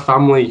lot of my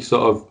family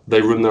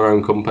they run their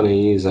own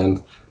companies,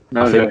 and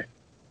I think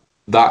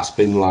that's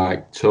been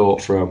like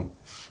taught from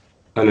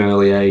an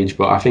early age.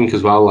 But I think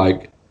as well,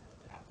 like,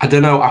 I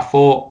don't know.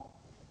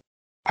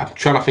 I'm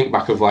trying to think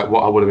back of like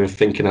what I would have been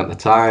thinking at the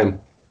time,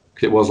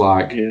 because it was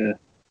like,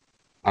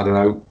 I don't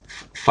know,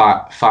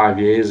 5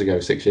 years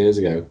ago, 6 years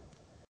ago.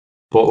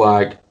 But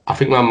like, I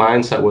think my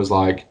mindset was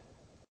like,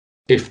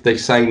 if they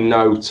say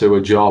no to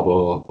a job,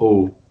 or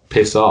oh,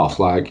 piss off,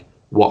 like,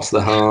 what's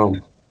the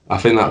harm? I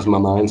think that's my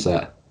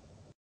mindset.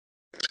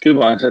 It's a good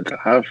mindset to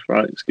have,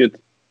 right? It's good.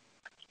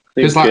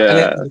 Because like,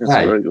 at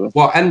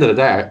the end of the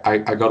day,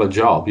 I got a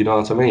job. You know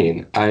what I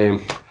mean?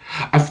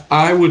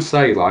 I would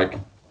say like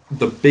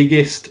the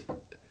biggest,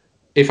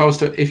 if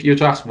you were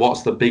to ask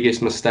what's the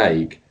biggest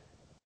mistake,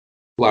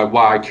 like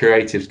why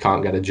creatives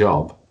can't get a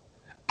job,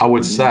 I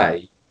would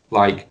say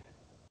like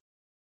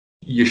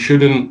you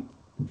shouldn't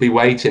be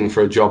waiting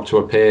for a job to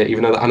appear,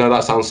 even though I know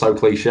that sounds so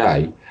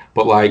cliche,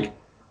 but like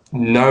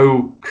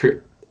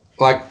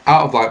like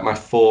out of like my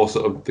four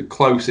sort of the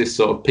closest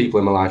sort of people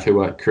in my life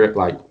who are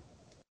like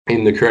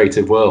in the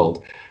creative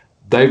world,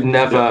 they've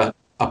never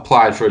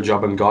applied for a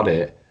job and got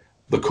it.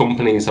 The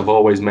companies have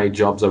always made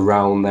jobs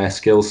around their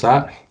skill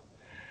set.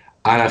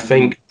 And I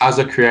think as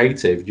a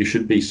creative, you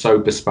should be so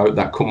bespoke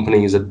that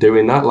companies are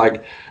doing that.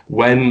 Like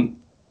when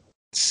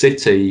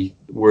City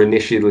were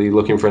initially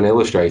looking for an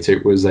illustrator,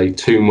 it was a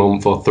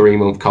 2-month or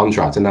 3-month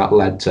contract, and that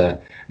led to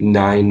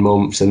 9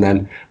 months. And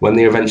then when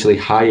they eventually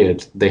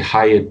hired, they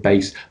hired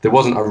based, there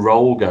wasn't a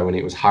role going,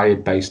 it was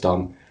hired based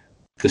on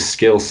the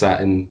skill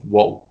set and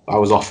what I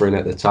was offering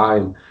at the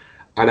time.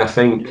 And I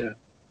think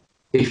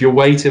if you're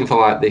waiting for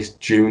like this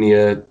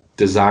junior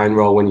design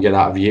role when you get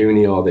out of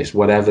uni or this,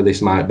 whatever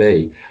this might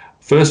be,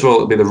 first of all,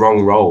 it'll be the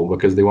wrong role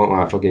because they want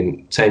like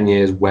fucking 10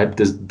 years web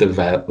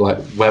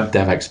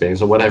dev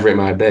experience or whatever it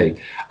might be.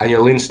 And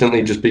you'll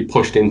instantly just be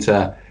pushed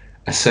into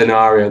a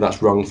scenario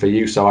that's wrong for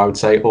you. So I would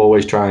say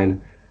always try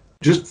and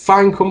just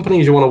find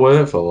companies you want to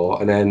work for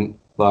and then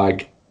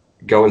like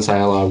go and say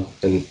hello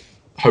and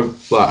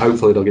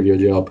hopefully they'll give you a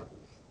job.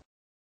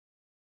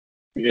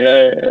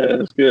 Yeah,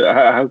 that's good.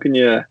 How can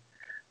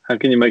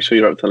you make sure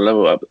you're up to the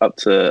level, up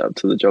to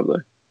the job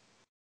though?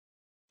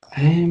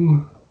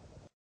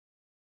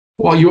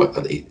 Well, you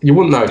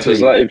wouldn't know.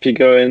 Because like if you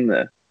go in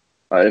there,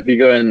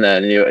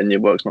 and your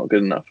work's not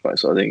good enough, right?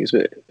 So I think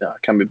it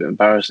can be a bit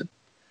embarrassing.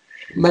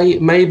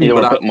 Maybe, you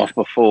don't but want to put them off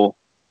before.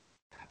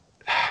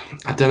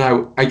 I don't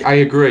know. I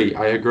agree,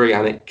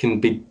 and it can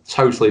be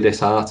totally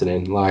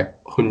disheartening.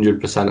 Like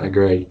 100%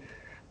 agree.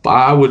 But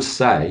I would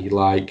say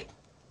like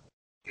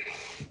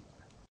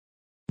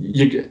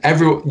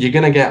you're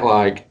gonna get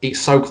like, it's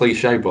so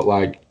cliche, but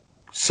like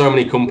so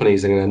many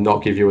companies are gonna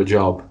not give you a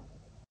job.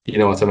 You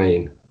know what I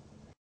mean?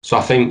 So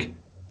I think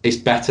it's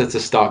better to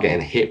start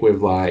getting hit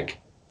with like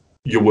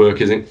your work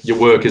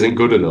isn't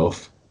good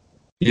enough.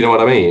 You know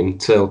what I mean?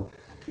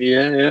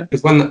 Yeah.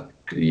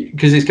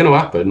 Because it's going to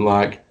happen.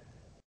 Like,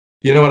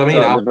 you know what I mean?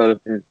 I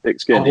walked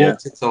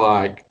into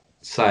like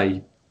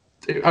say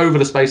over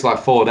the space of like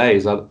 4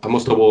 days. I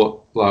must have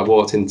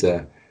walked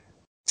into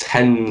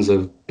tens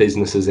of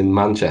businesses in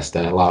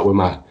Manchester, like with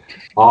my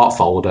art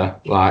folder.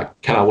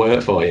 Like, can I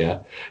work for you?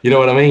 You know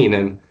what I mean?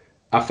 And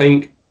I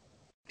think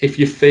if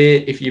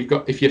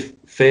you're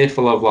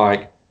fearful of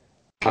like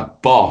a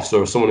boss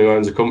or someone who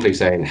owns a company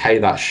saying, hey,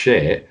 that's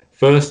shit,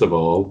 first of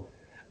all,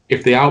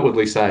 if they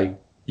outwardly say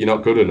you're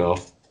not good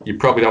enough, you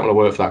probably don't want to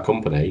work for that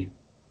company.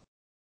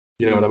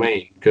 You know what I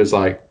mean? Because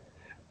like,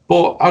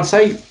 but I'd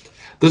say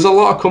there's a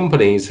lot of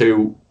companies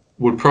who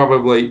would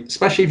probably,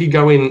 especially if you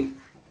go in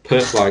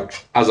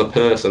like as a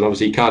person,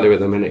 obviously you can't do it at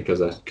the minute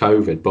because of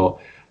COVID, but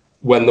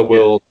when the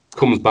world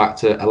comes back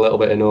to a little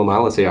bit of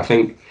normality, I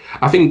think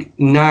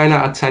 9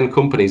 out of 10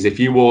 companies, if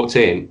you walked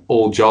in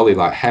all jolly,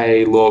 like,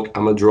 hey, look,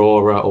 I'm a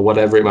drawer or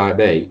whatever it might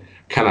be,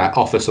 can I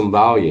offer some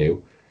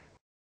value?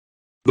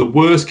 The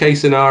worst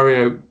case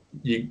scenario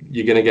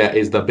you're going to get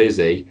is they're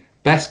busy.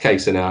 Best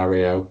case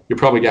scenario, you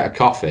probably get a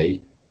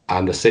coffee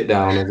and a sit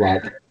down of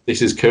like,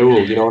 this is cool,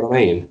 you know what I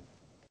mean?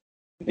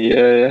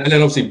 Yeah. And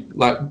then obviously,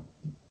 like,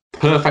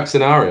 perfect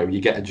scenario,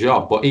 you get a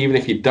job. But even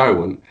if you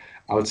don't,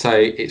 I would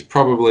say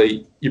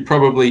you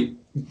probably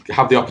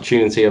have the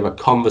opportunity of a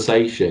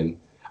conversation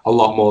a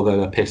lot more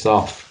than a piss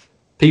off.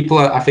 People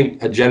I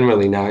think are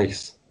generally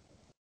nice.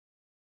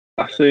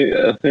 I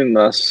think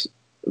that's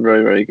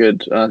very, very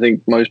good. And I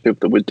think most people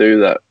that would do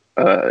that,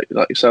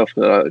 like yourself,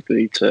 are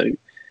likely to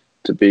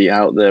be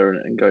out there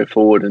and go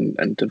forward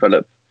and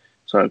develop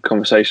sort of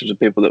conversations with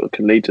people that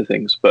can lead to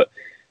things. But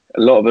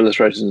a lot of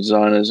illustrators and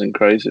designers and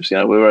creatives,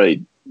 we're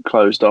very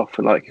closed off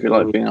and like, if you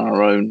like being on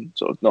our own,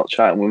 sort of not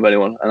chatting with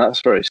anyone, and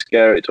that's very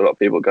scary to a lot of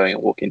people going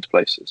and walking into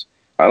places.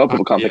 A lot of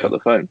people can't pick up the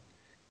phone.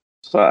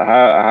 So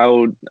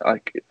how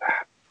like,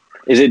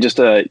 is it just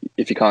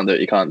if you can't do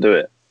it, you can't do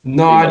it?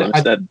 No,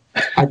 I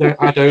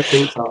don't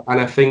think so. And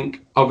I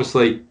think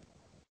obviously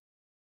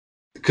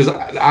because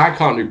I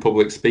can't do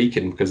public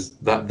speaking because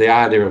the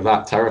idea of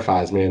that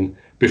terrifies me. And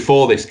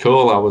before this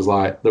call, I was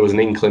like, there was an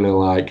inkling of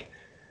like,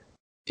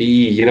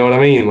 you know what I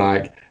mean?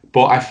 Like,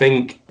 but I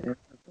think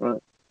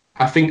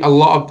a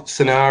lot of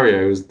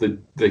scenarios,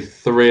 the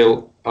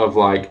thrill of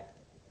like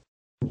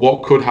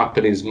what could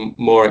happen is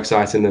more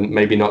exciting than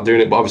maybe not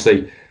doing it. But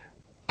obviously,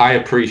 I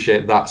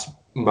appreciate that's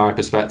my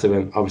perspective,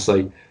 and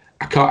obviously,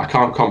 I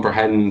can't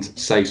comprehend,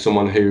 say,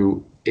 someone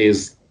who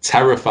is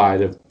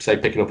terrified of, say,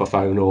 picking up a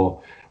phone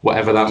or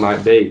whatever that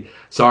might be.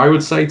 So I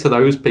would say to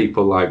those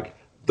people, like,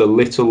 the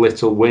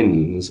little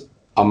wins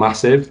are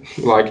massive.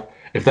 Like,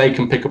 if they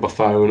can pick up a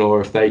phone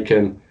or if they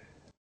can,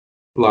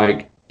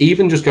 like,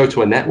 even just go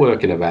to a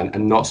networking event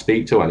and not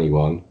speak to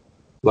anyone,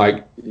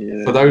 like,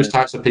 for those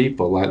types of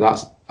people, like,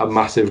 that's a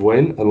massive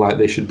win, and like,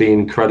 they should be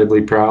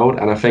incredibly proud.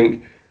 And I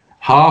think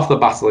half the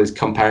battle is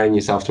comparing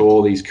yourself to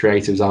all these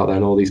creatives out there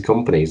and all these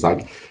companies.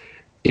 Like,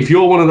 if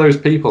you're one of those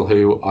people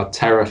who are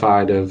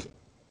terrified of,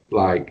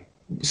 like,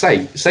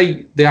 say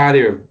the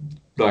idea of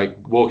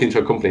like walk into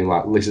a company and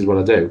like, this is what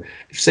I do.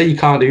 If say you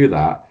can't do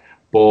that,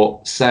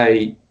 but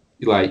say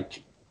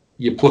like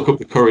you pluck up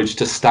the courage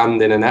to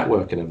stand in a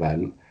networking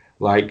event,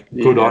 like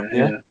good on you.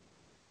 Yeah.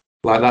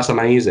 Like that's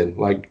amazing.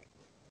 Like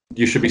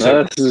you should be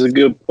so. This is a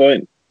good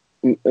point.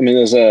 I mean,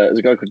 there's a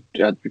guy called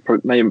you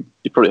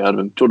probably heard of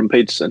him, Jordan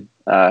Peterson,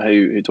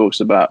 who talks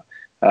about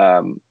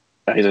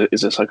he's a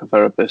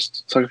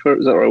psychotherapist. Psychotherapist,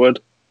 is that the right word?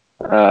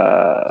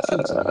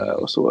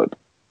 What's the word?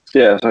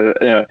 Yeah. So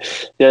anyway,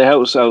 he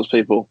helps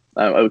people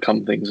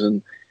overcome things,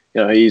 and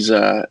he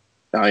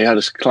had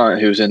a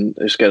client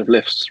who's scared of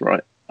lifts,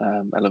 right?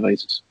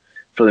 Elevators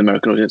for the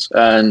American audience,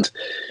 and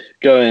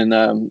going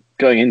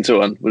into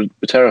one would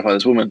terrify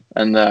this woman.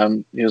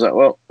 And he was like,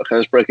 well, okay,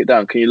 let's break it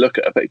down. Can you look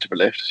at a picture of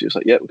a lift? She was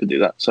like, yeah, we can do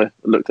that. So I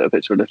looked at a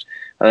picture of a lift,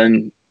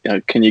 and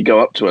then can you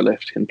go up to a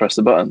lift and press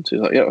the button? So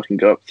he's like, yeah, I can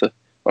go up to.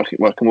 I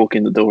can walk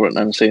in the door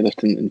and see a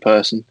lift in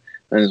person.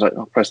 And he's like,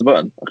 oh, press the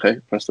button. Okay,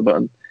 press the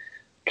button.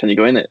 Can you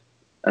go in it?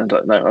 And I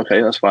was like, no,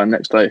 okay, that's fine.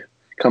 Next day,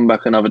 come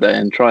back another day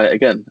and try it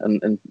again.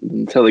 And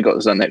until they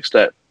got to that next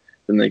step,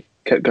 then they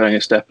kept going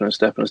a step and a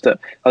step and a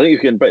step. I think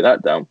if you can break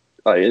that down,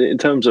 like in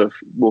terms of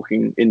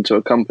walking into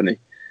a company,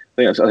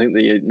 I think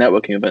the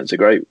networking event's a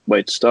great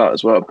way to start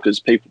as well, because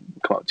people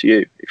come up to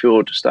you. If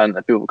you're just standing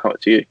there, people will come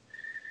up to you.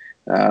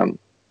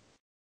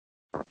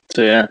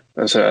 So yeah,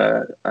 and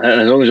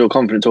as long as you're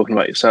confident talking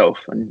about yourself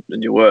and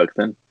your work,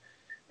 then,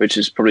 which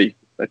is probably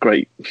a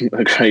great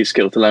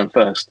skill to learn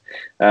first,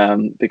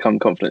 become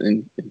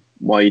confident in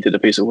why you did a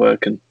piece of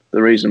work and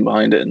the reason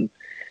behind it, and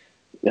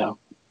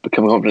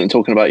become confident in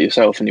talking about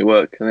yourself and your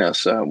work. I think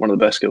that's one of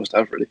the best skills to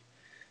have, really.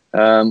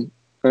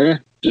 Yeah,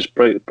 just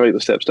break the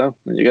steps down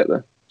and you get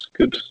there. It's a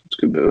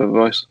good bit of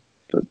advice.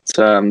 But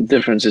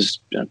difference is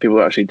people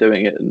are actually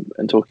doing it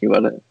and talking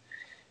about it.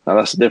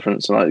 That's the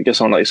difference. And I guess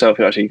someone like yourself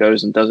who actually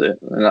goes and does it,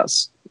 and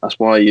that's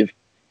why you've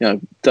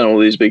done all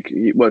these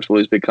you worked for all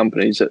these big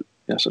companies at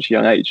such a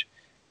young age.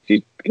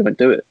 You go and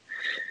do it.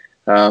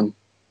 So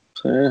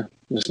yeah,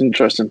 it's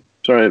interesting.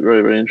 It's very,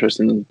 very, very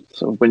interesting. And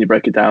sort of when you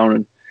break it down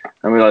and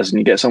realizing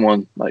you get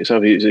someone like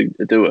yourself who's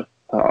a doer.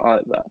 I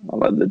like that. I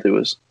like the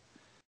doers.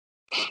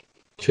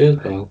 Cheers,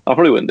 pal. I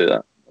probably wouldn't do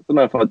that. I don't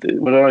know if I did.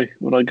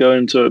 Would I go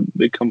into a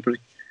big company?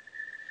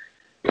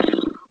 I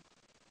think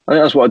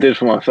that's what I did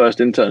for my first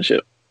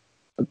internship.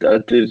 I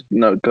did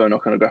go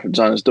knock on a graphic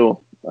designer's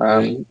door,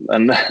 and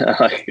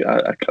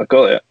I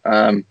got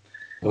it.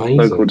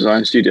 Local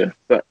design studio,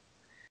 but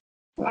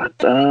I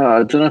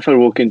don't know if I'd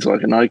walk into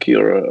like a Nike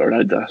or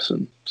an Adidas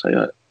and say,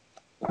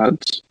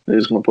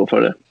 here's my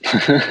portfolio.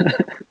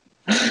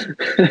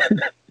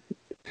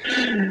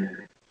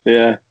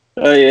 Yeah.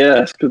 Oh yeah,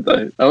 that's good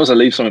though. I also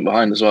leave something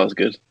behind as well. It's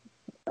good.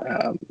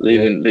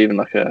 Leaving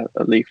like a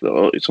leaflet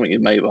or something you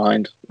made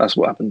behind. That's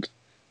what happened.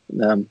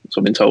 That's what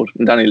I've been told.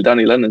 And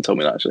Danny Lennon told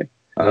me that actually.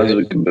 That was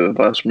a good bit of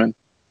advice from him.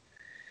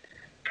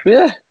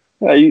 But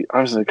that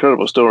was an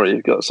incredible story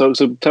you've got. So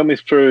tell me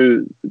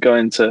through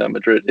going to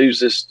Madrid.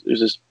 Who's this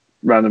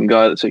random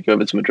guy that took you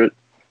over to Madrid?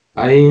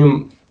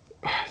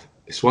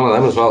 It's one of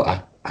them as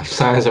well. I've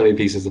signed so many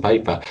pieces of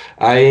paper.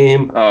 Okay.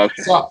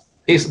 So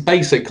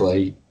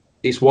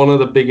it's one of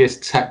the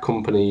biggest tech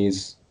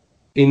companies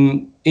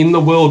in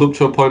the world up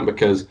to a point,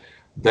 because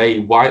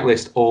they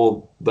whitelist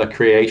all their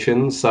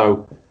creations.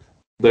 So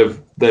they've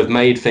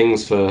made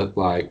things for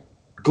like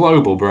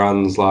global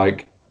brands,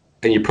 like,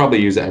 and you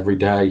probably use it every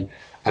day,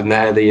 and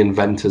they're the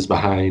inventors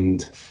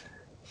behind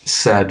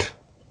said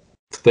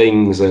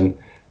things. And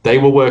they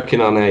were working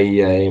on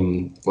a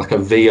like a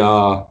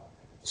VR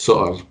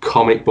sort of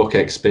comic book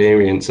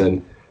experience,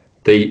 and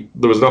there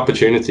was an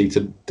opportunity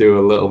to do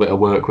a little bit of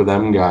work with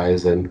them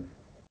guys, and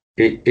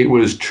it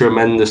was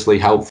tremendously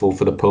helpful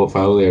for the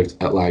portfolio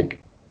at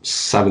like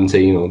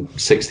 17 or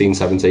 16,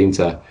 17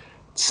 to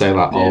say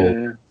like,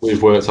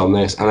 we've worked on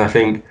this. And I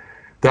think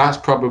that's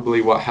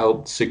probably what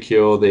helped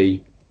secure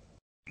the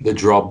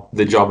job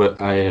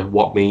at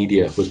What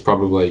Media, was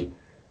probably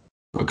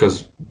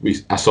because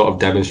I sort of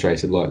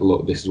demonstrated like,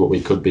 look, this is what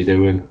we could be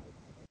doing.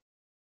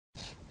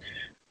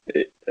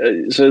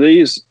 So are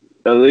these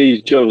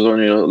jobs on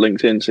your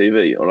LinkedIn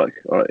CV, or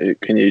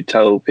can you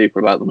tell people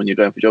about them when you're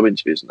going for job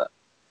interviews and that?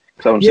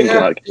 Because I'm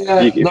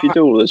thinking if you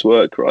do all this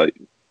work, right,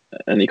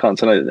 and you can't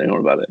tell anything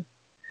about it.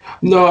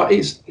 No,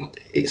 it's.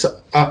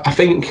 I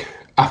think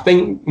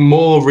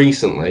more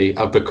recently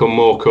I've become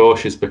more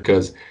cautious,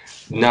 because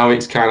now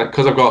it's kind of,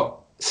 because I've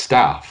got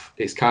staff.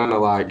 It's kind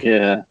of like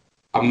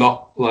I'm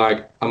not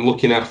like, I'm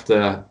looking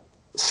after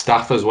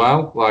staff as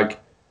well.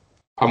 Like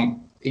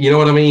you know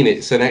what I mean?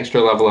 It's an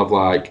extra level of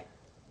like,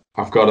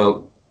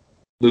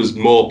 there's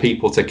more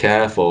people to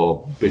care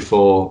for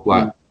before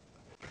like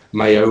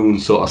my own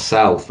sort of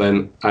self,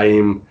 and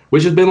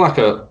which has been like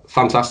a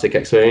fantastic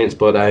experience.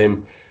 But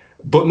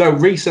no,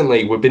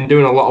 recently we've been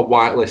doing a lot of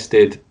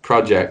whitelisted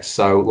projects.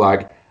 So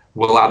like,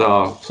 we'll add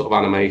our sort of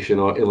animation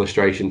or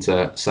illustration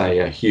to say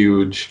a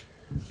huge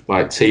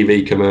like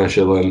TV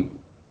commercial, and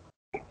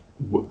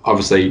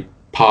obviously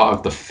part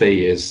of the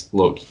fee is,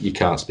 look, you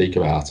can't speak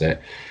about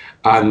it.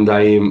 And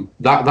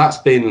that's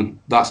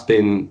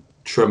been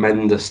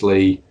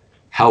tremendously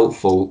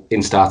helpful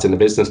in starting the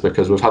business,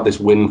 because we've had this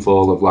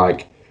windfall of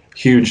like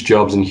huge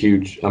jobs and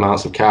huge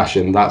amounts of cash,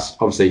 and that's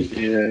obviously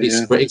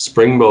it's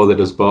springboarded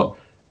us. But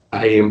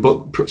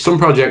some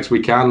projects we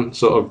can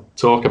sort of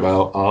talk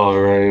about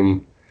are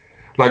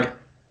like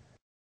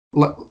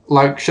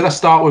should I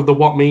start with the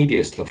What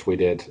Media stuff we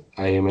did?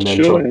 And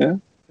then Sure,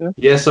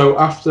 yeah. So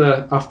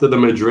after the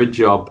Madrid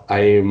job,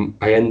 I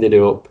ended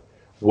up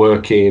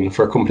working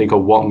for a company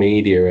called What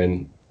Media,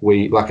 and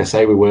we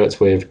worked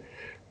with.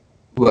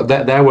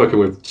 They're working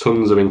with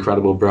tons of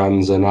incredible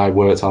brands, and I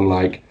worked on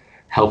like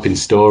helping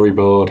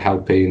storyboard,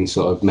 helping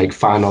sort of make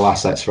final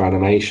assets for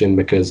animation,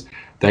 because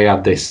they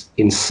had this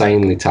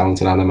insanely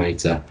talented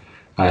animator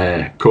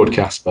called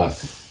Casper,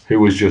 who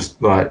was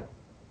just like,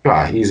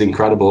 he's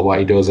incredible at what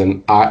he does,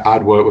 and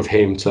I'd work with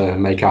him to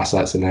make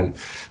assets, and then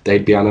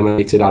they'd be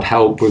animated. I'd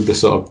help with the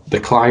sort of the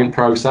client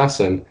process,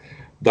 and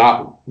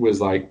that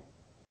was like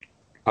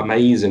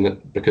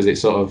amazing, because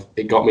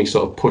it got me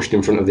sort of pushed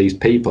in front of these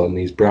people and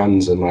these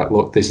brands, and like,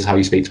 look, this is how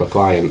you speak to a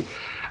client.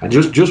 And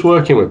just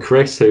working with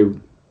Chris, who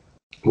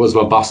was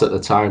my boss at the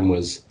time,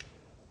 was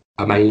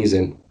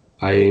amazing.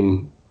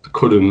 I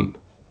couldn't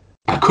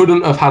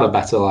have had a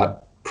better like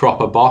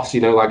proper boss,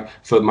 like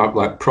for my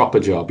like proper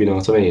job, you know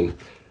what I mean?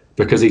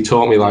 Because he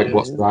taught me like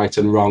what's right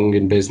and wrong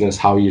in business,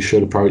 how you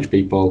should approach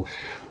people,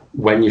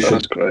 when you should.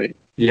 That's great.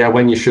 Yeah,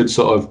 when you should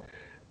sort of,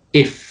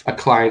 if a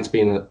client's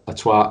being a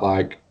twat,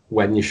 like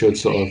when you should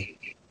sort of,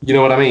 you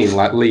know what I mean,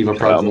 like leave a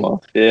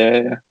project.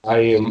 Yeah.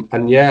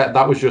 And yeah,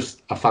 that was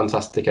just a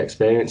fantastic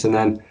experience. And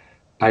then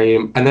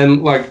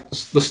like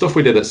the stuff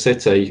we did at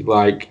City,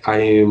 like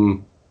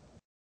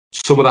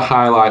some of the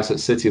highlights at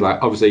City,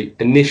 like obviously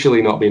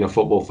initially not being a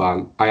football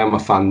fan, I am a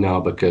fan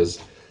now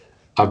because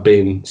I've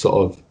been sort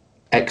of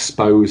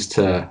exposed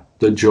to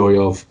the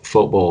joy of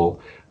football.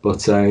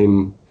 But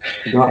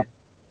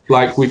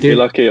like we did. You're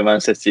lucky at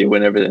Man City, you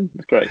win everything.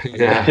 It's great.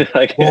 Yeah.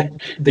 Like,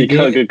 you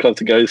got a good club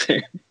to go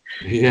to.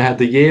 Yeah,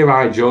 the year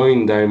I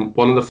joined,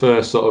 one of the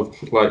first sort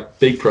of like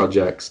big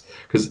projects,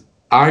 because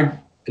I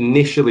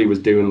initially was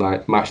doing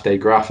like match day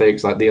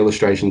graphics, like the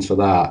illustrations for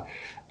that,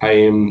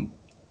 and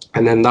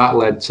then that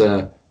led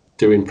to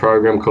doing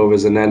program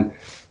covers, and then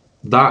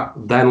that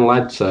then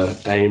led to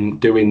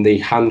doing the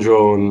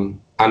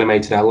hand-drawn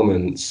animated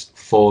elements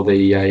for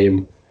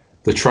the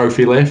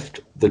trophy lift,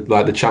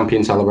 the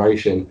champion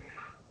celebration.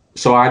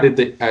 So I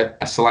did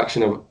a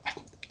selection of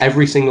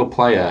every single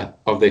player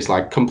of this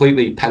like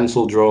completely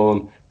pencil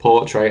drawn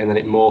portrait, and then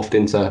it morphed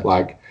into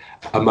like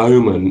a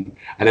moment,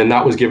 and then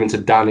that was given to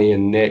Danny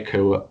and Nick,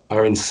 who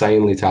are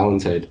insanely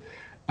talented,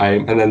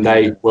 and then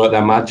they worked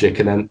their magic,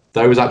 and then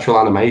those actual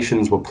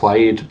animations were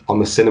played on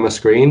the cinema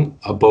screen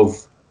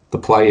above the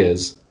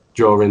players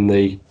during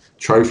the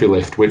trophy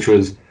lift, which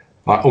was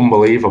like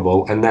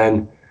unbelievable. And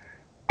then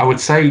I would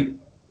say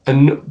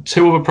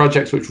two other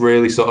projects which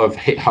really sort of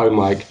hit home,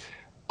 like,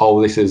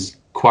 oh, this is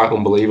quite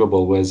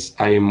unbelievable, was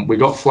we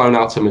got flown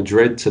out to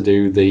Madrid to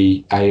do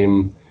the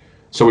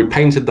so we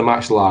painted the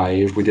match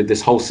live. We did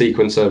this whole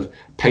sequence of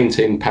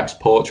painting Pep's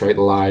portrait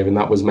live, and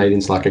that was made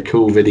into like a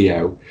cool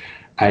video.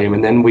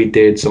 And then we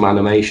did some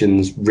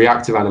animations,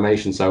 reactive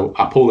animations. So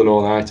I pulled an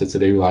all-nighter to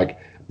do like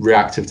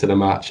reactive to the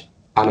match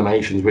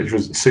animations, which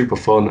was super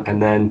fun. And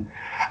then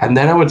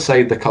I would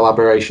say the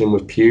collaboration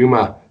with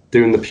Puma,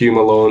 doing the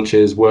Puma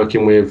launches,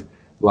 working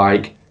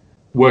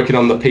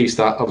on the piece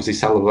that obviously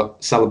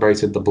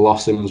celebrated the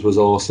Blossoms was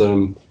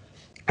awesome.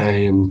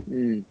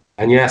 And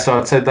yeah, so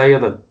I'd say they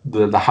are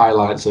the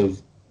highlights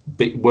of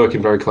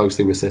working very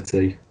closely with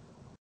City.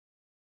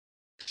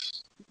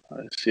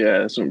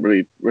 Yeah, some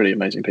really, really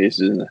amazing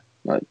pieces, isn't there?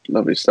 Like,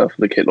 lovely stuff,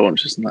 the kit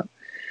launches and that.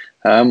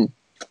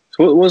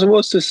 So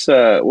what's this?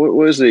 What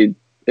was the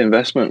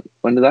investment?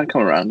 When did that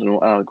come around? And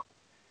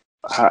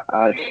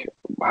how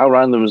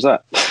random was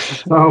that?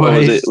 Oh,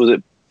 was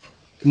it?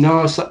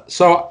 No,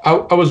 so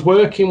I was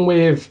working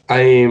with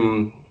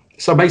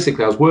so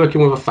basically I was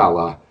working with a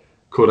fella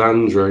called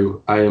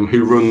Andrew,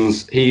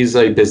 he's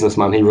a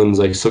businessman. He runs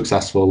a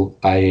successful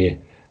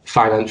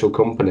financial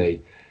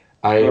company,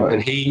 right.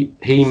 And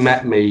he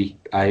met me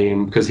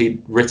because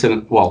he'd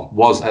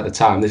was at the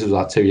time, this was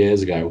like 2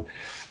 years ago,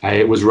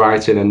 was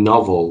writing a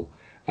novel,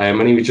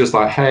 and he was just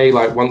like, hey,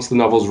 like, once the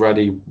novel's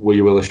ready, will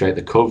you illustrate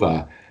the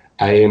cover?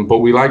 But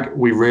we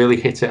really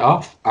hit it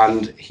off,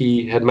 and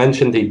he had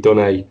mentioned he'd done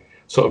a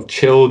sort of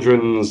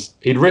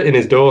he'd written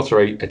his daughter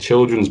a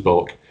children's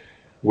book,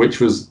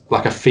 which was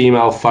like a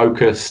female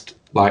focused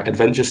like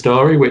adventure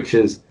story,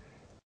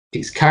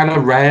 it's kind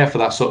of rare for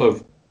that sort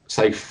of,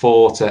 say,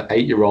 4 to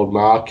 8 year old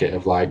market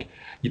of like,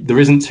 there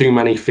isn't too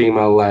many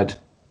female led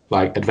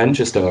like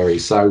adventure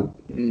stories. So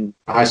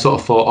I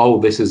sort of thought,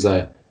 oh, this is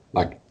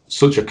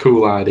such a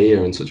cool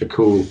idea and such a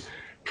cool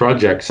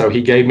project. So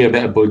he gave me a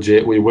bit of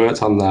budget. We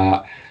worked on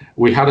that.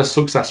 We had a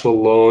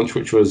successful launch,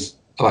 which was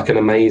like an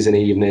amazing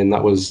evening.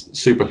 That was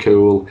super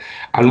cool,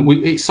 and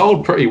it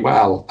sold pretty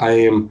well.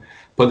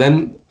 But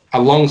then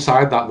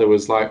alongside that, there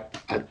was like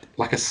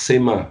a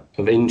simmer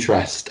of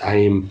interest.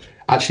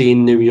 Actually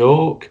in New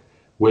York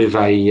with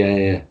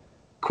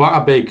quite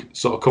a big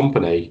sort of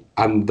company,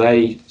 and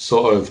they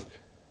sort of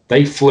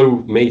they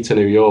flew me to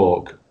New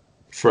York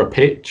for a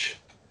pitch,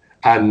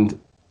 and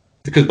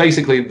because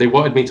basically they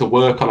wanted me to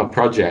work on a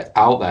project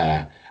out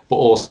there, but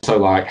also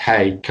like,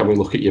 hey, can we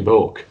look at your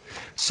book?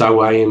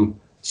 So I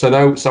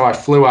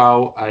flew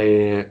out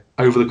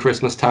over the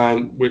Christmas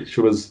time, which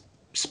was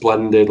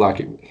splendid.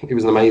 Like it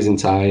was an amazing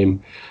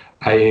time.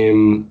 I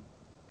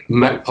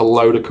met a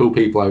load of cool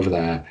people over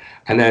there,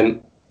 and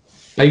then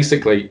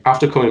basically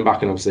after coming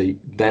back and obviously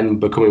then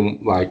becoming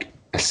like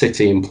a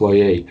City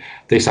employee,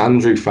 this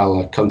Andrew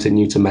fella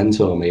continued to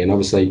mentor me, and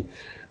obviously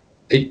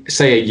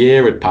say a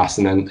year had passed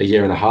and then a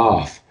year and a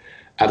half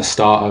at the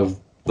start of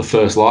the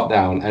first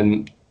lockdown,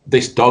 and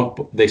this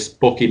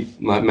book he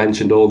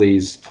mentioned all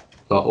these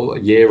a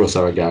year or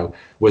so ago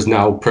was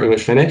now pretty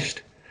much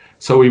finished.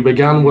 So we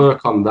began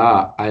work on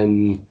that,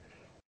 and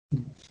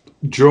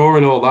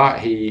during all that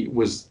he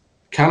was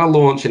kind of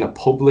launching a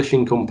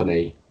publishing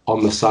company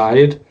on the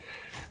side,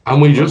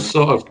 and we just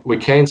sort of we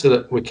came to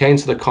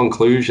the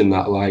conclusion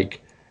that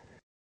like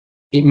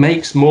it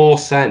makes more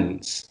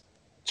sense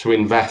to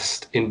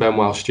invest in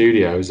Benwell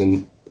Studios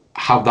and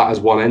have that as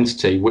one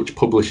entity which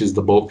publishes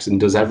the books and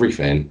does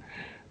everything,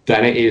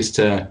 than it is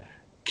to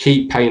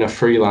keep paying a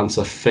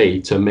freelancer fee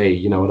to me,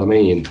 you know what I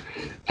mean?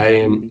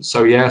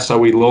 So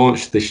we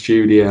launched the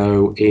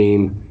studio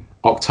in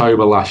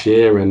October last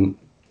year, and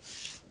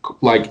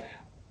like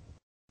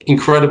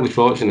incredibly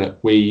fortunate,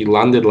 we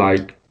landed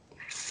like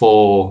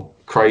 4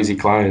 crazy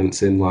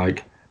clients in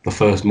like the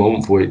first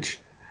month, which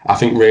I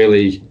think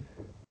really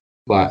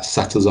like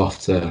set us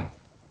off to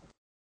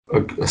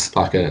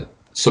a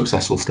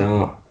successful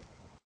start.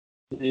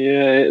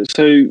 Yeah.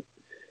 So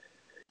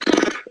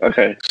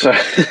okay. So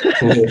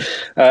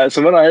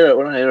so when I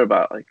hear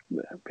about like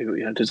people,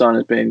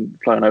 designers being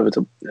flown over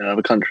to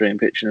another country and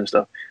pitching and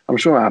stuff, I'm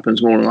sure it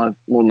happens more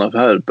than I've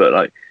heard. But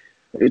like,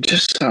 it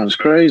just sounds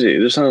crazy. It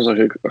just sounds like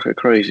a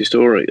crazy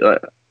story.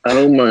 Like, and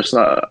almost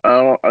like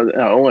it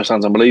almost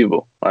sounds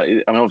unbelievable. Like,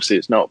 I mean, obviously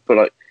it's not, but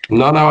like,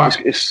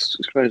 it's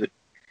crazy.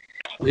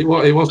 It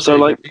was so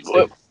like.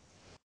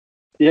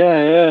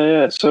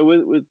 Yeah. So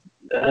with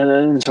and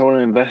then someone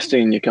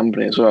investing in your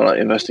company as well, like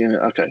investing in it.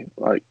 Okay,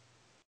 like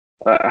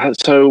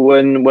so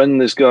when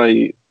this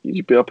guy,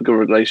 you build up a good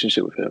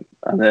relationship with him,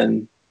 and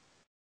then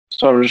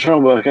so I'm just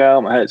trying to work out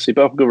in my head. So you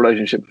build up a good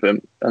relationship with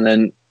him, and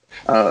then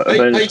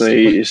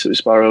eventually it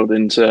spiraled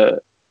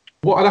into.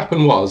 What had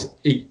happened was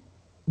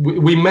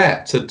we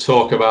met to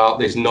talk about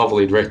this novel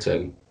he'd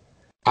written,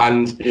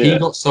 and he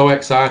got so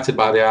excited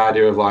by the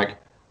idea of like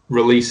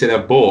releasing a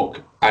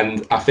book.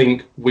 And I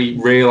think we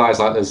realised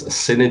like there's a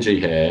synergy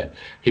here.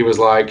 He was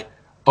like,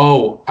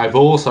 oh, I've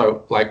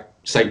also, like,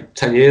 say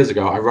 10 years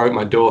ago, I wrote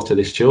my daughter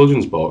this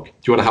children's book. Do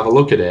you want to have a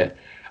look at it?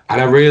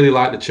 And I really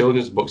liked the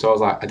children's book. So I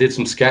was like, I did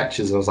some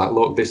sketches and I was like,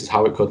 look, this is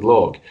how it could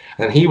look.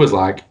 And he was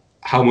like,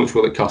 how much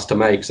will it cost to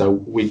make? So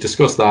we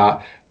discussed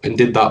that and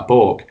did that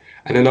book.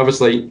 And then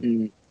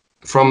obviously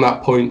from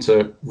that point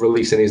to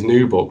releasing his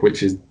new book,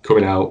 which is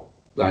coming out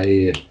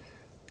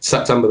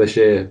September this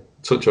year,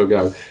 touch or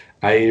go,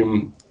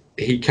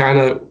 he kind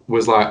of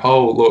was like,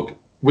 oh, look,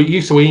 we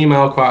used to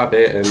email quite a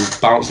bit and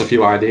bounce a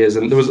few ideas.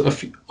 And there was a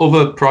few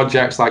other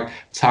projects, like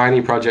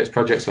tiny projects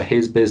for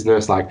his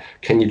business, like,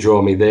 can you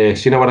draw me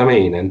this? You know what I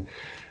mean? And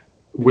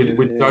we'd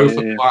go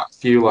for quite a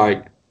few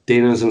like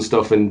dinners and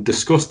stuff and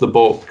discuss the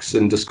books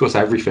and discuss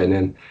everything.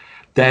 And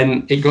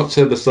then it got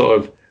to the sort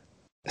of,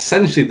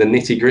 essentially the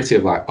nitty gritty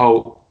of like,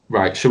 oh,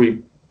 right, should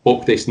we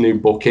book this new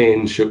book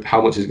in?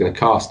 How much is it going to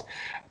cost?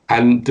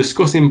 And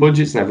discussing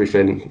budgets and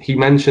everything, he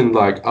mentioned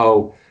like,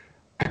 oh,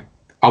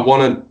 I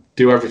want to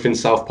do everything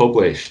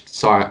self-published,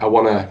 so I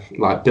want to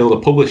like build a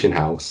publishing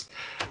house.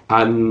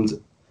 And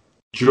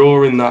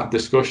during that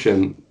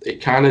discussion,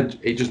 it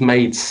just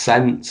made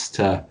sense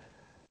to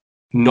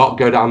not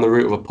go down the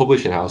route of a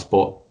publishing house,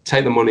 but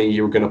take the money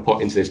you were going to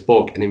put into this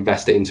book and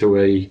invest it into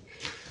a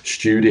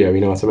studio.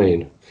 You know what I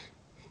mean?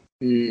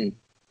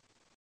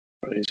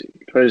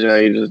 Crazy how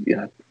you just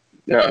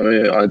I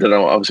mean, I don't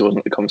know. Obviously, it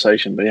wasn't the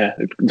conversation, but yeah,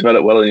 it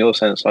developed well in your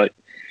sense, like.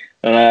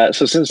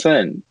 So since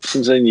then,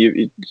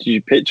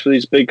 you pitch for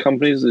these big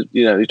companies.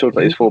 You talked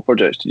about these 4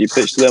 projects. Did you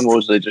pitch to them, or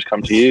did they just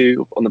come to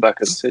you on the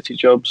back of the City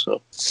jobs? Or?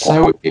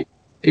 So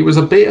it was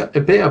a bit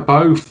of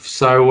both.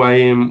 So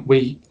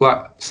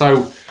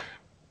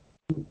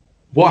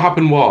what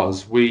happened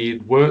was we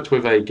worked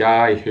with a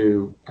guy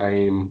who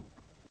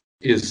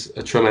is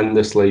a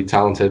tremendously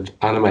talented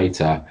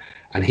animator,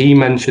 and he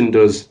mentioned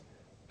us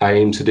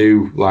to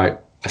do like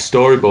a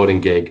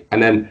storyboarding gig,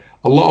 and then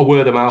a lot of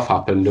word of mouth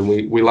happened, and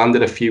we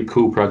landed a few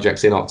cool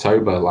projects in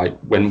October, like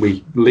when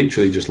we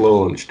literally just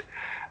launched.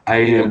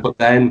 But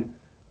then,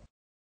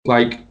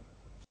 like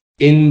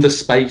in the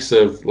space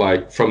of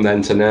like from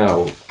then to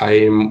now,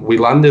 we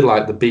landed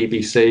like the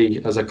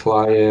BBC as a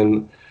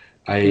client.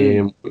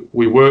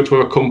 We worked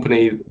with a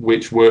company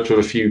which worked with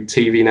a few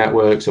TV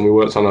networks, and we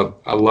worked on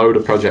a load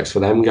of projects for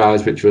them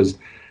guys, which was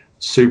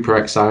super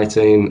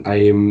exciting.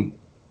 And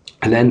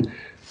then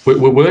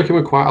we're working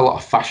with quite a lot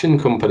of fashion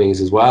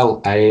companies as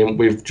well.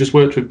 We've just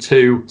worked with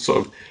 2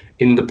 sort of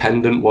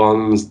independent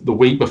ones. The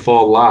week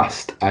before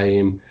last,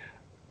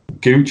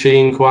 Gucci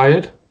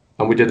inquired,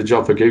 and we did a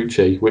job for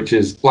Gucci, which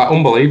is like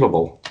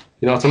unbelievable.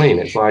 You know what I mean?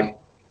 It's like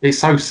it's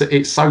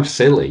so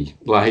silly.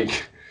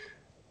 Like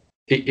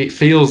it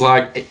feels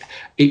like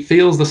it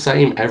feels the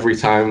same every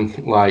time.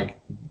 Like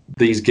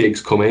these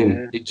gigs come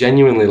in, it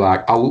genuinely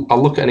like I'll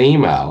look at an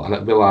email and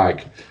it'll be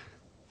like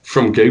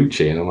from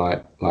Gucci, and I'm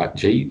like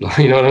gee, like,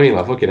 you know what I mean?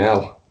 Like fucking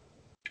hell.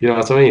 You know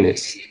what I mean?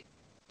 It's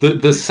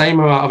the same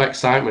amount of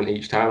excitement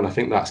each time, and I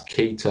think that's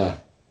key to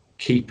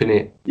keeping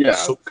it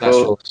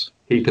successful,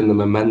 keeping the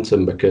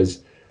momentum,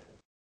 because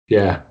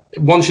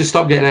once you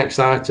stop getting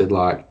excited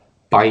like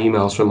by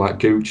emails from like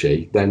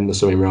Gucci, then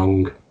there's something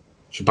wrong.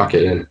 Should back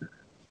it in.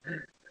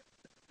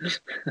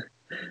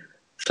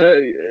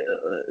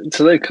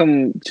 So they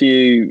come to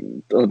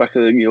you on the back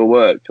of your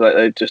work.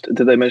 Like did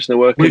they mention the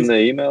work in the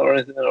email or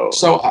anything? Or?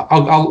 So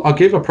I'll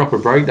give a proper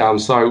breakdown.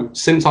 So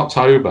since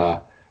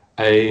October,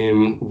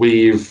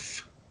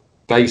 we've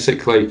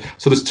basically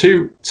there's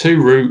two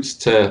routes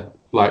to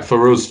like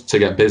for us to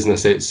get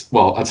business.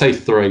 I'd say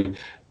three.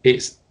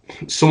 It's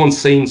someone's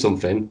seen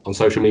something on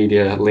social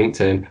media,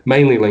 LinkedIn,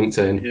 mainly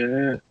LinkedIn.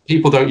 Yeah.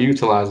 People don't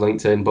utilize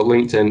LinkedIn, but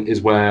LinkedIn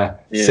is where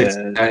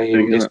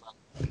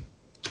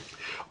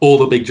all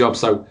the big jobs.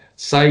 So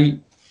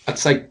I'd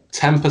say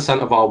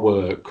 10% of our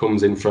work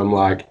comes in from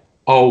like,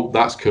 oh,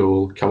 that's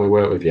cool, can we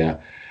work with you?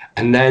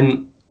 And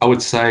then I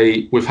would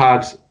say we've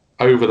had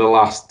over the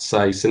last,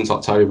 say, since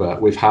October,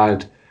 we've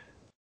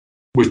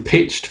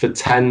pitched for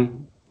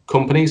 10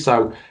 companies.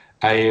 So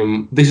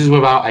this is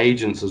without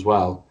agents as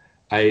well.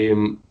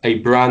 A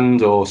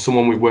brand or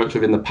someone we've worked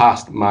with in the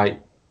past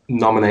might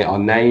nominate our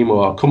name,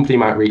 or a company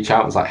might reach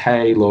out and say,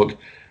 hey, look,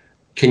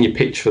 can you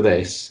pitch for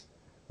this?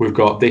 We've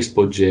got this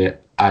budget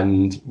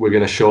and we're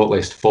going to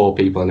shortlist 4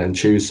 people and then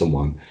choose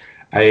someone.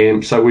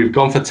 So we've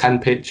gone for 10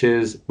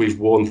 pitches. We've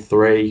won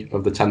 3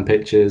 of the 10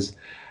 pitches.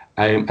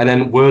 And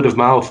then word of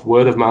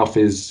mouth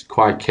is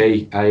quite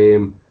key.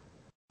 And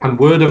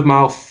word of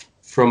mouth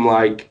from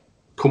like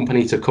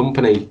company to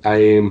company,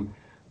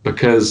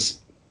 because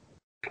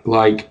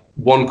like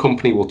one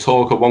company will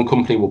talk or one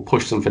company will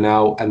push something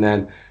out, and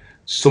then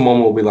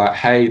someone will be like,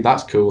 hey,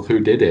 that's cool, who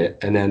did it?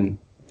 And then,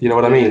 you know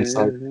what I mean?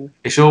 So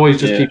it's always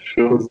just keep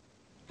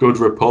good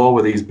rapport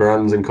with these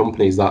brands and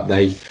companies that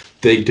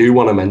they do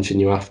want to mention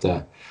you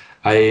after.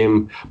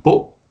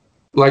 But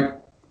like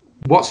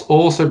what's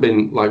also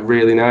been like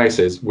really nice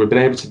is we've been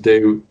able to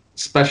do,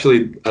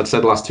 especially I'd say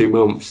the last 2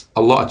 months,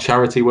 a lot of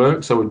charity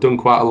work. So we've done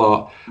quite a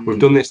lot. We've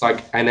done this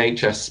like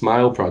NHS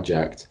Smile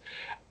project,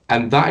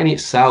 and that in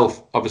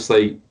itself,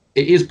 obviously,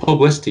 it is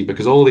publicity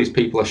because all these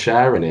people are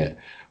sharing it.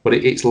 But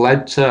it's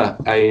led to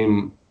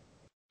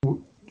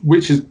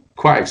which is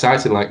quite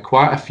exciting. Like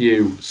quite a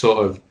few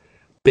sort of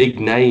big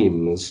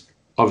names,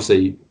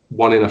 obviously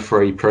one in a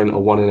free print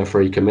or one in a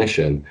free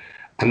commission,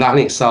 and that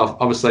in itself,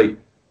 obviously,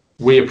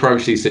 we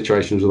approach these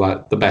situations with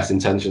like the best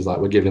intentions. Like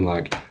we're giving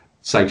like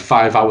say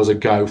 5 hours a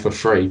go for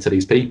free to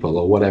these people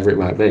or whatever it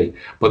might be.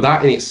 But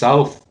that in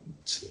itself,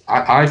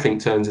 I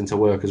think turns into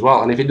work as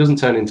well. And if it doesn't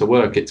turn into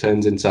work, it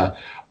turns into,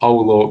 oh,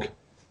 look,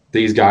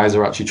 these guys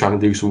are actually trying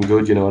to do some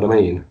good. You know what I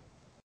mean?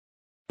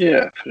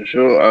 Yeah, for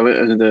sure. I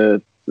mean,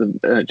 the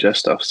NHS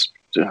stuff's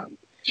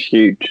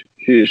huge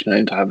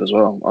name to have as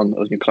well on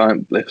your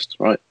client list,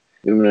 right?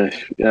 Even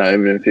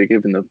if you're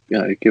giving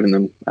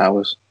them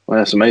hours. Well,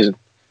 that's amazing.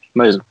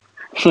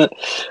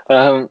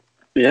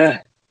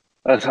 Yeah.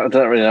 I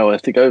don't really know where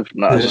to go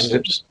from that. I was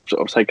just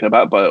sort of taken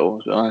aback by it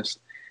all, to be honest.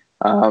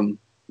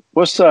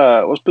 What's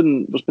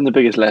been the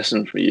biggest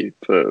lesson for you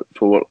for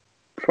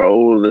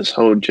all of this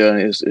whole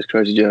journey, this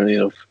crazy journey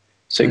of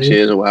 6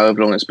 years or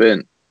however long it's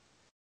been?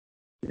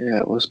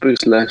 Yeah, what's the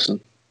biggest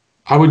lesson?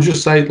 I would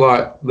just say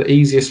like the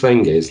easiest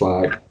thing is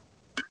like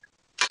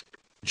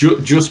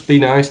just be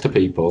nice to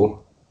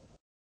people,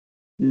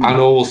 and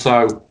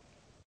also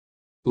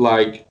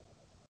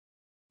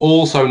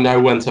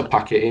know when to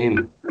pack it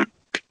in.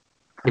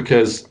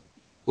 Because,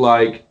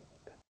 like,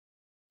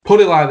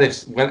 put it like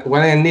this,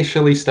 when I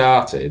initially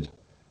started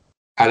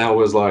and I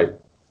was, like,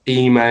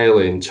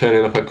 emailing,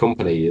 turning up at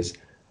companies,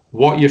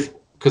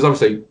 because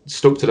obviously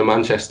stuck to the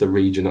Manchester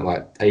region at,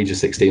 like, age of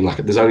 16, like,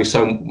 there's only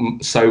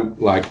so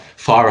like,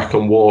 far I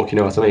can walk, you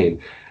know what I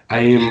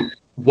mean?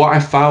 What I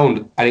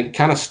found, and it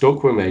kind of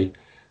stuck with me,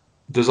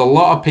 there's a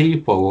lot of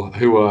people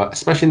who are,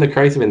 especially in the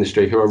creative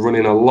industry, who are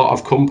running a lot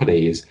of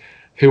companies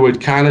who are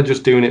kind of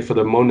just doing it for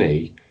the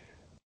money,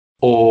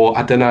 or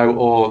I don't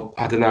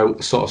know,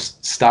 sort of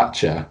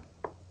stature,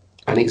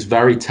 and it's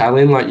very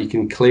telling. Like you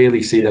can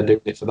clearly see they're doing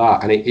it for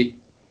that, and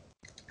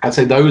I'd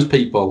say those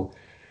people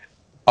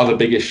are the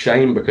biggest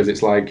shame, because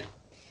it's like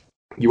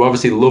you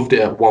obviously loved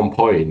it at one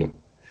point,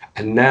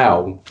 and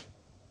now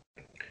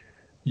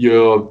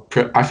you're,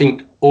 I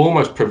think,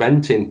 almost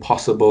preventing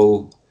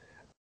possible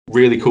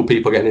really cool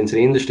people getting into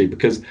the industry,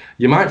 because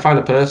you might find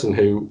a person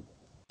who,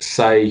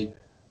 say,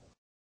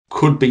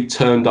 could be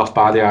turned off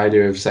by the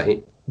idea of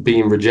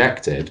being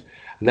rejected,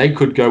 and they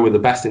could go with the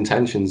best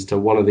intentions to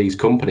one of these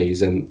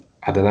companies, and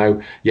I don't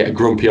know, yet a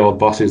grumpy old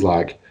boss is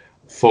like,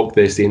 fuck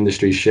this, the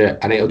industry's shit,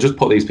 and it'll just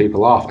put these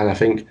people off. And I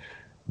think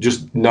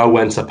just know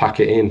when to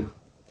pack it in.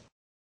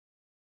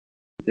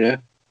 Yeah,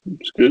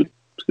 it's good.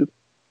 It's good.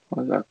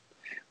 I like that.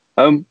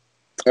 I want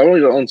to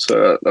get on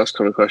to last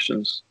couple of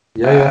questions.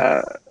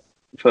 Yeah.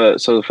 So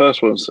the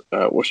first one's,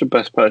 what's your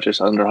best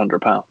purchase under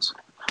 £100?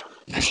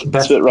 It's a bit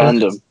Best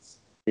random.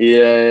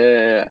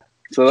 Yeah.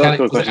 So that's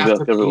a question does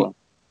it for everyone.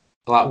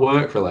 Like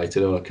work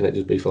related, or can it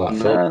just be for like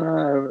fun?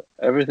 No,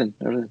 everything.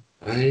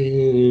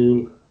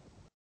 I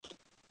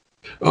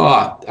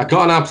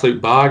got an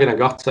absolute bargain. I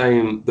got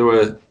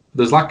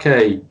there's like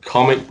a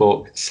comic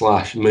book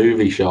 /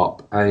 movie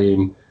shop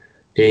in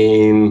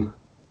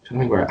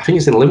I think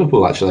it's in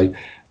Liverpool actually.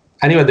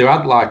 Anyway, they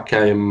had like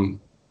they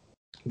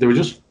were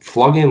just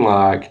flogging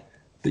like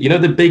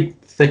the big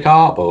thick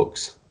art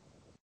books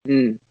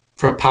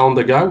for £1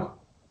 a go.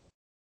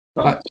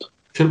 Like,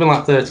 should have been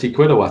like 30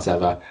 quid or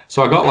whatever.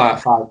 So I got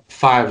like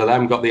five of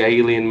them. Got the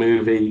Alien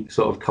movie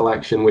sort of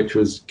collection, which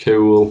was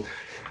cool.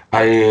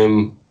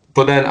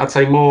 But then I'd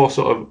say more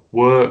sort of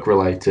work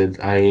related.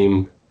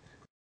 Under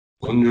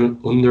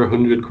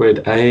 100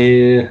 quid.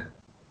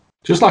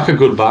 Just like a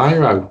good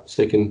biro,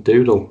 stick and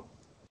doodle.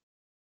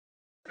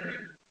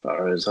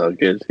 Biros are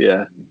good.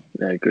 Yeah,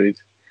 agreed.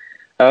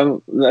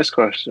 Next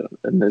question,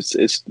 and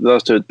it's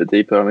last two a bit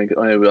deeper. I mean,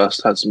 I know we had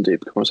some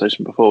deep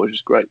conversation before, which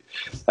is great.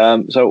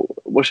 So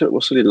what's sort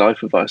of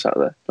life advice out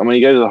there? I mean,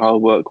 you gave the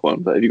hard work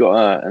one, but have you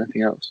got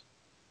anything else?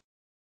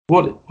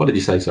 What did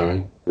you say?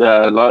 Sorry.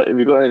 Have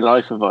you got any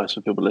life advice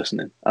for people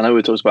listening? I know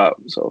we talked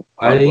about sort of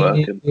hard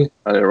work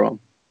earlier on.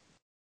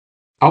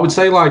 I would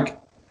say like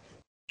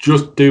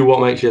just do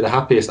what makes you the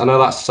happiest. I know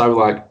that's so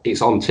like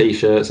it's on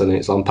t-shirts and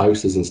it's on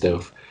posters and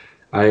stuff.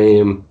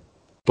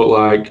 But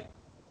like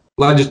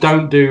just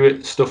don't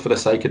do stuff for the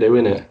sake of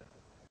doing it.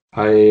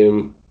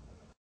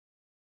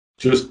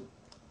 Just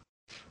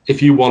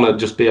if you want to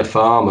just be a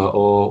farmer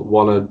or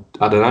want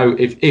to, I don't know,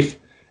 if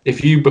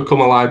you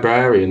become a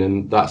librarian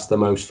and that's the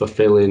most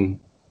fulfilling,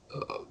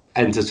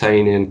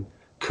 entertaining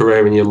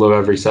career and you love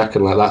every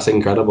second, like that's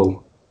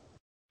incredible.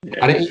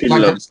 Yeah, and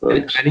it's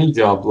like any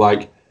job,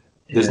 like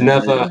there's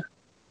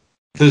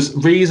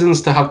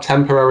reasons to have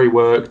temporary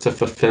work to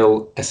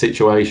fulfill a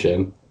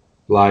situation.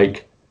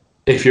 Like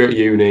if you're at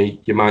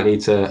uni, you might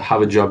need to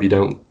have a job you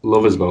don't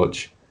love as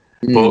much,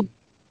 but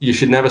you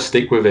should never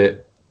stick with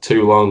it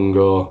too long,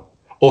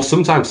 or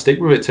sometimes stick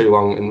with it too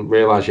long and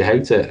realise you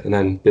hate it, and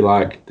then be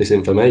like, "This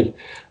isn't for me."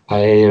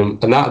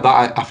 And that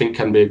I think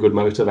can be a good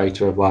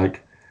motivator of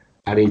like,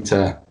 I need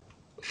to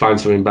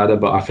find something better.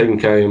 But I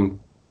think,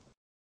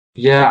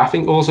 I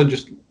think also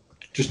just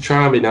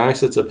try and be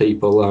nicer to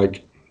people.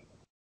 Like,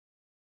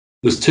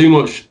 there's too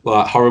much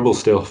like horrible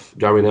stuff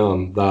going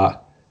on that.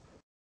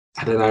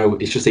 I don't know.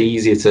 It's just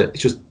it's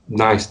just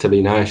nice to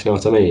be nice. You know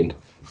what I mean?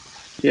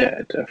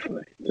 Yeah,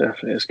 definitely.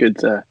 It's good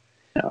to,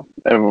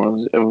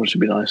 everyone should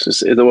be nice.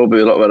 The world would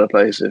be a lot better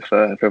place if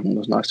everyone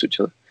was nice to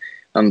each other,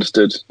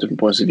 understood different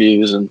points of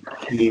views and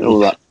all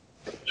that.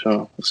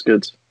 Sure, that's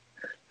good.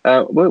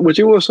 Would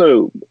you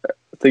also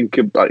think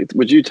about?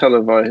 Would you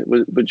advise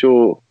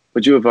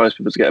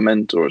people to get a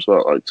mentor as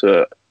well, like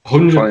to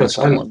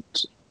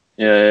 100%.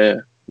 Yeah.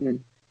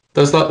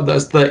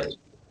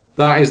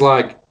 That is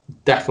like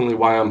definitely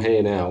why I'm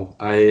here now.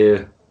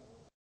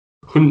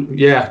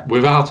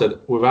 Without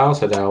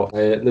a doubt.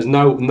 There's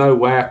no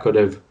way I could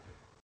have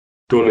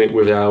done it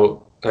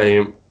without,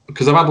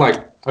 because I've had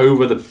like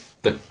over the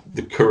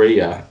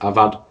career, I've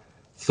had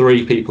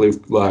 3 people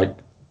who've like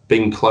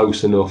been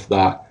close enough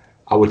that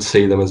I would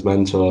see them as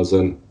mentors,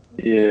 and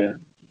because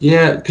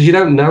you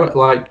don't know it,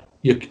 like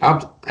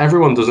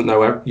everyone doesn't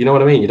know, you know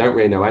what I mean? You don't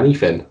really know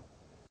anything,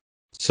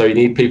 so you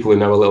need people who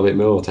know a little bit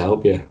more to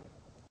help you.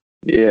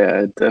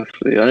 Yeah,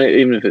 definitely. I mean,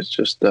 even if it's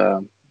just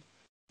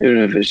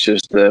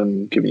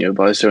giving you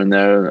advice here and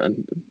there,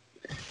 and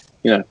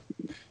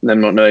them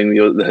not knowing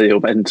your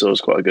mentor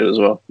is quite good as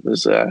well.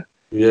 There's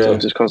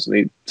just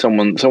constantly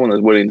someone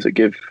that's willing to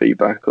give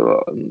feedback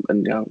and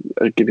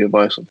give you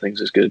advice on things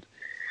is good.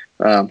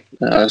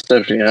 That's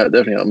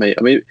definitely not me.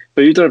 I mean,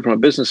 but you've done it from a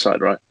business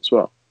side, right, as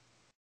well?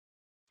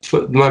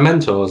 For my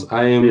mentors,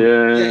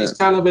 it's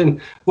kind of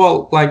been,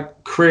 well,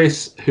 like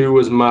Chris, who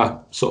was my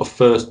sort of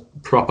first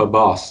proper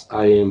boss.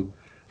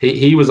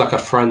 He was like a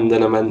friend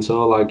and a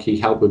mentor. Like he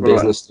helped with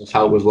business stuff,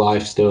 helped with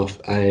life stuff.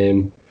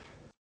 And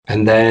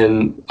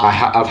then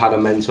I've had a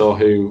mentor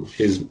who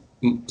is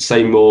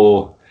say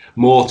more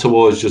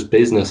towards just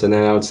business. And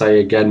then I would say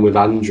again with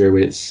Andrew,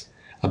 it's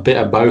a bit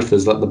of both.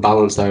 There's like the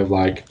balance there of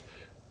like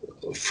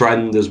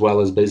friend as well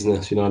as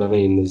business. You know what I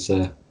mean? There's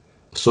a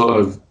sort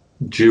of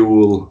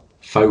dual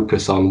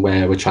focus on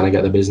where we're trying to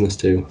get the business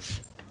to.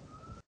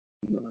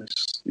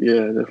 Nice.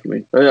 Yeah,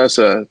 definitely. That's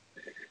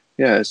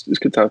it's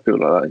good to have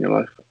people like that in your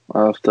life.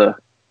 After,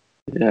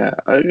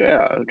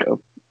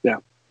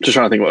 just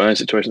trying to think about my own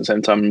situation at the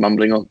same time,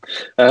 mumbling on.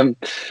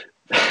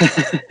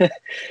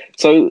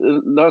 So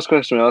the last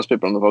question we ask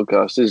people on the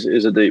podcast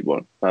is a deep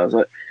one. I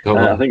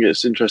think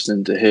it's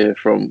interesting to hear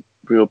from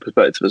your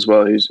perspective as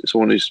well. Who's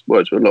someone who's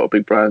worked with a lot of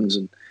big brands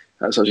and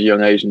at such a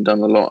young age and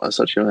done a lot at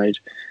such a young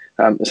age.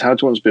 Is how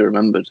do you want to be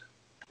remembered?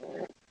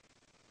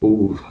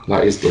 Ooh,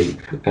 that is deep.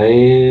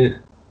 I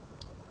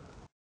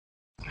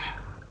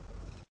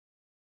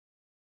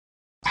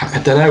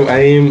don't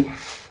know.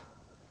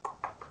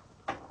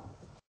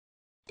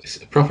 It's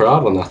a proper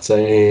hard one. That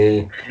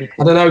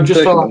I don't know.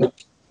 Just for like,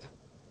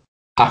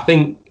 I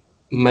think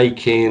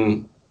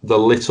making the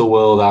little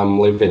world I'm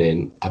living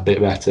in a bit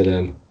better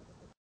than,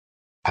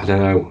 I don't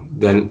know,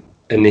 than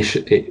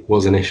it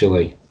was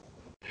initially.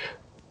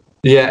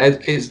 Yeah,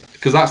 it's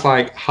because that's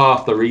like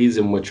half the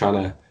reason we're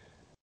trying to,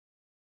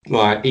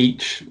 like,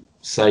 each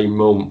say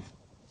month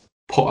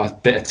put a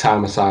bit of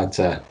time aside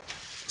to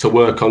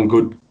work on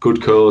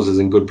good causes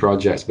and good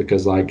projects,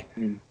 because like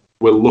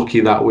we're lucky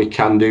that we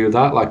can do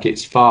that. Like,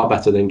 it's far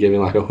better than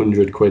giving like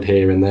 £100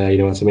 here and there. You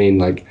know what I mean?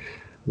 Like,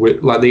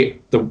 like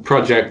the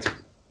project,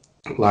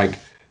 like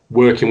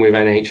working with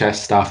NHS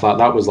staff, like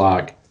that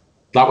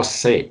was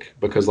sick,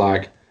 because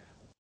like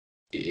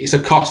it's a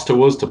cost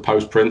to us to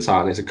post prints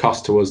out, and it's a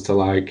cost to us to,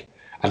 like,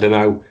 I don't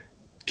know,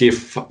 give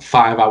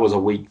 5 hours a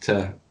week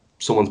to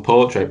someone's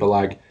portrait, but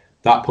like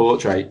that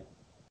portrait,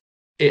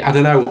 I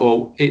don't know,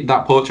 or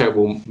that portrait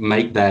will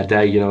make their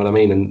day. You know what I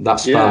mean? And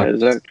that's fine,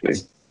 exactly,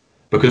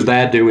 because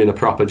they're doing a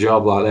proper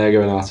job. Like, they're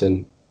going out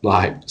and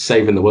like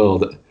saving the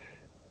world.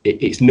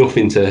 It's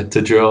nothing to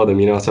draw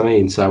them. You know what I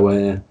mean?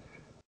 So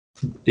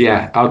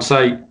yeah, I would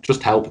say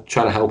just trying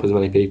to help as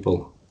many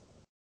people.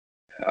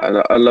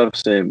 I love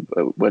seeing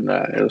when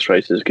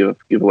illustrators give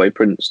away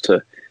prints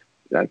to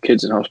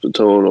kids in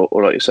hospital,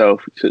 or like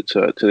yourself, to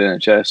the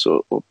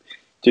NHS, or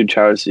do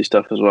charity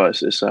stuff as well.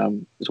 It's a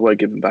way of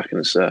giving back, and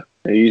it's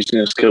using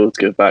your skill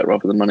to give back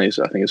rather than money.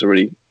 So I think it's a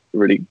really,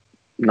 really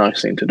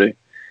nice thing to do.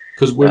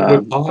 Because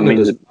we're partnered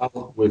as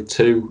well with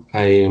two.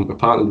 We're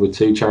partnered with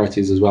two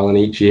charities as well, and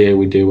each year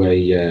we do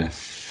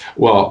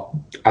well,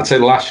 I'd say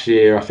last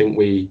year I think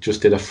we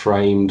just did a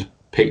framed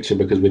picture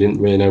because we didn't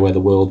really know where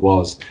the world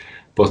was.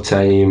 But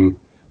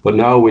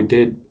no, we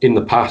did in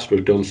the past.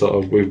 We've done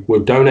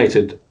we've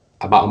donated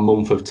about a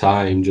month of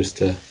time just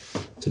to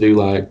do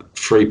like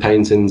free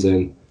paintings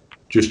and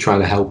just trying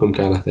to help them,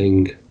 kind of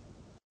thing.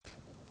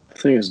 I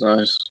think it's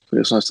nice.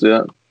 It's nice to do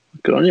that.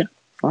 Good on you.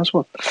 Nice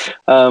one.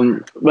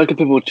 Where can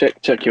people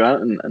check you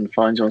out and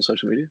find you on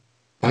social media?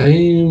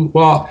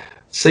 Well,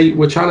 see,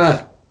 we're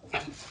trying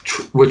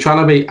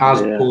to be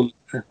as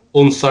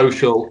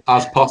unsocial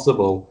as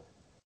possible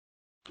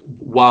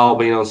while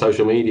being on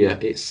social media.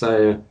 It's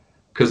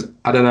because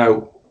I don't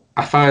know,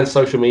 I find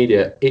social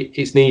media,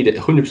 it's needed,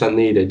 100%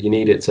 needed. You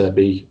need it to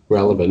be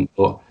relevant,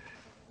 but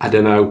I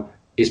don't know,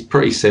 it's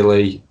pretty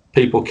silly.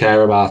 People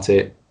care about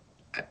it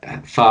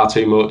far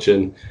too much,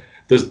 and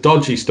there's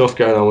dodgy stuff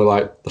going on with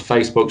like the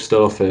Facebook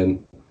stuff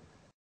and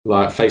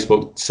like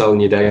Facebook selling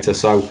your data.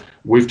 So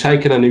we've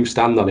taken a new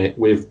stand on it.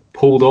 We've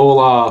pulled all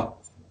our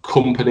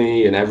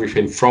company and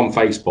everything from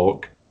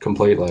Facebook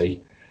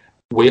completely.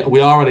 We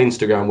are on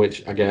Instagram,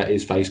 which I get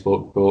is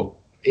Facebook, but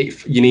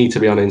if you need to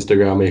be on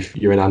Instagram if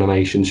you're an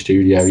animation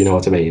studio, you know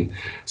what I mean.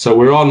 So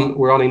we're on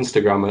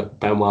Instagram at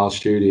Ben Wild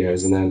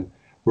Studios, and then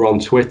we're on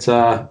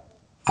Twitter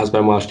as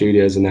Ben Wild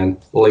Studios, and then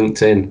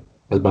LinkedIn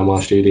as Ben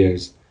Wild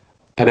Studios,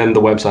 and then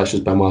the website's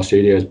just Ben Wild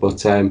Studios.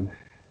 But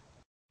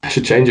I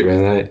should change it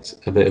really. It's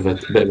a bit of a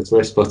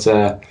twist, but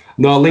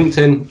no,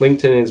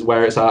 LinkedIn is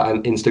where it's at,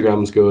 and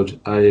Instagram's good.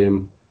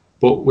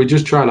 But we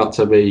just try not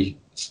to be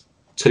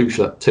too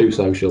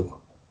social.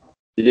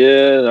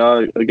 Yeah,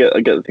 no, I get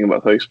the thing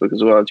about Facebook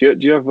as well. Do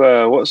you have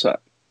WhatsApp?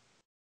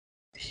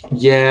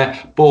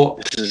 Yeah,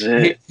 but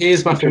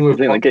here's my thing with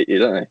they get you,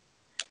 don't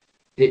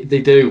they?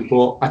 They do,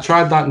 but I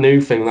tried that new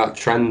thing, that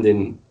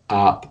trending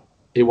app.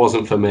 It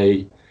wasn't for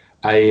me.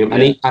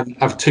 I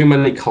have too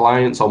many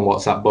clients on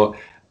WhatsApp, but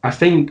I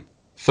think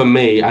for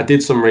me, I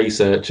did some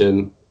research,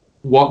 and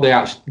what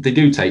they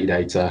do take your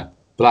data,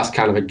 but that's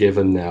kind of a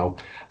given now.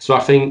 So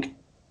I think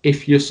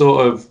if you're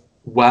sort of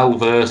well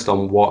versed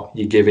on what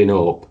you're giving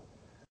up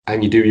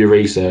and you do your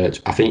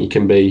research, I think you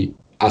can be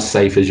as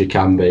safe as you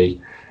can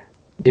be.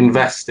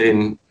 Invest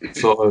in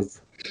sort of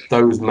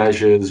those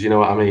measures, you know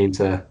what I mean,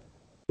 to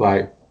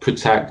like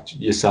protect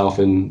yourself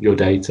and your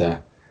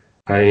data.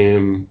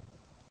 And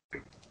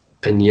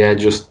yeah,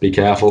 just be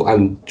careful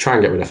and try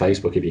and get rid of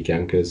Facebook if you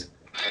can, because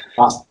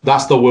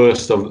that's the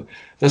worst of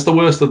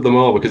them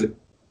all. Because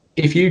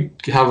if you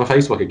have a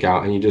Facebook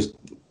account and you just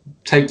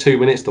take 2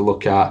 minutes to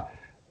look at,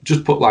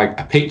 just put like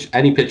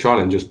any picture on,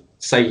 and just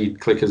say you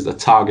click as a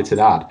targeted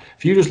ad.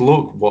 If you just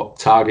look what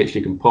targets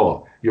you can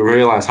put, you'll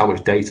realise how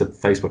much data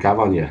Facebook have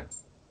on you.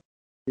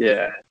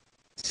 Yeah.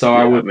 So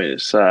I would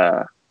it's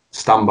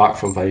stand back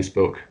from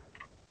Facebook.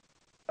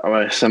 I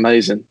mean, it's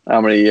amazing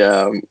how many.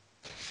 I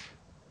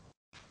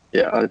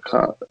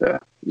can't. Yeah.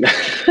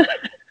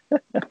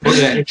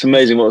 It's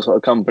amazing what sort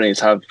of companies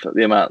have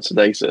the amounts of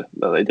data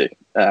that they do.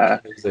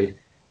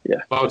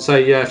 Yeah. But I would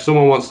say, if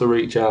someone wants to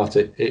reach out,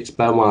 it's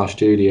Ben Wild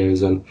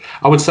Studios, and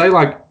I would say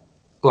like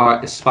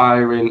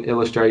aspiring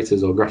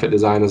illustrators or graphic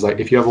designers, like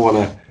if you ever want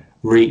to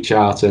reach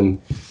out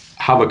and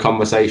have a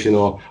conversation,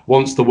 or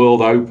once the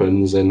world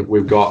opens and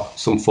we've got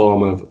some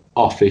form of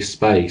office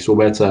space, we'll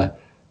be able to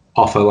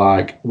offer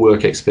like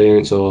work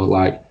experience or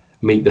like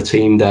meet the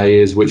team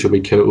days, which will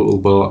be cool.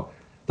 But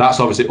that's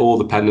obviously all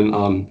dependent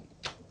on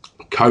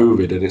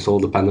COVID, and it's all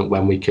dependent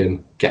when we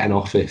can get an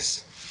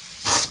office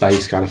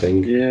space kind of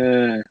thing.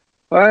 Yeah.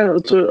 I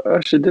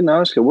actually didn't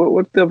ask you,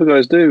 what do the other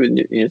guys do in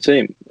your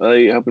team? Are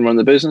they helping run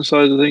the business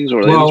side of things,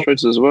 or are they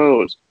illustrators as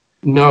well?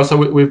 No, so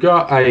we've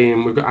got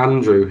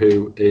Andrew,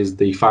 who is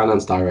the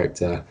finance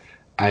director,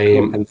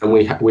 and then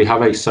we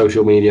have a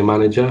social media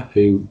manager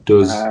who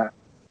does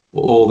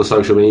all the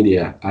social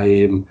media.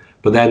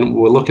 But then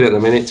we're looking at the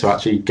minute to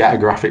actually get a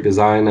graphic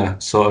designer.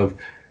 Sort of,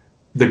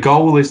 the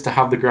goal is to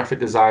have the graphic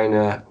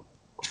designer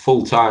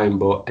full time,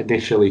 but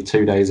initially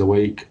 2 days a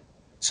week.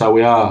 So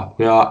we are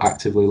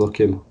actively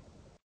looking.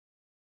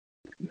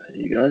 There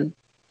you go.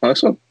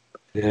 Nice one.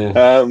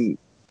 Yeah.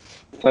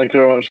 Thank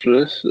you very much for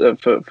this,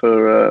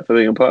 for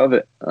being a part of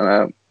it.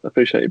 I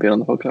appreciate you being on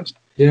the podcast.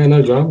 Yeah,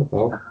 no drama,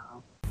 pal.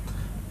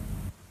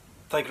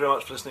 Thank you very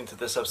much for listening to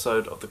this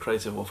episode of the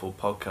Creative Waffle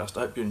podcast.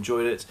 I hope you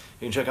enjoyed it.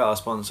 You can check out our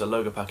sponsor,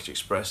 Logo Package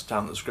Express,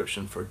 down in the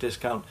description for a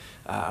discount.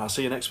 I'll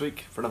see you next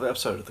week for another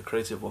episode of the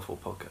Creative Waffle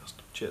podcast.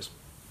 Cheers.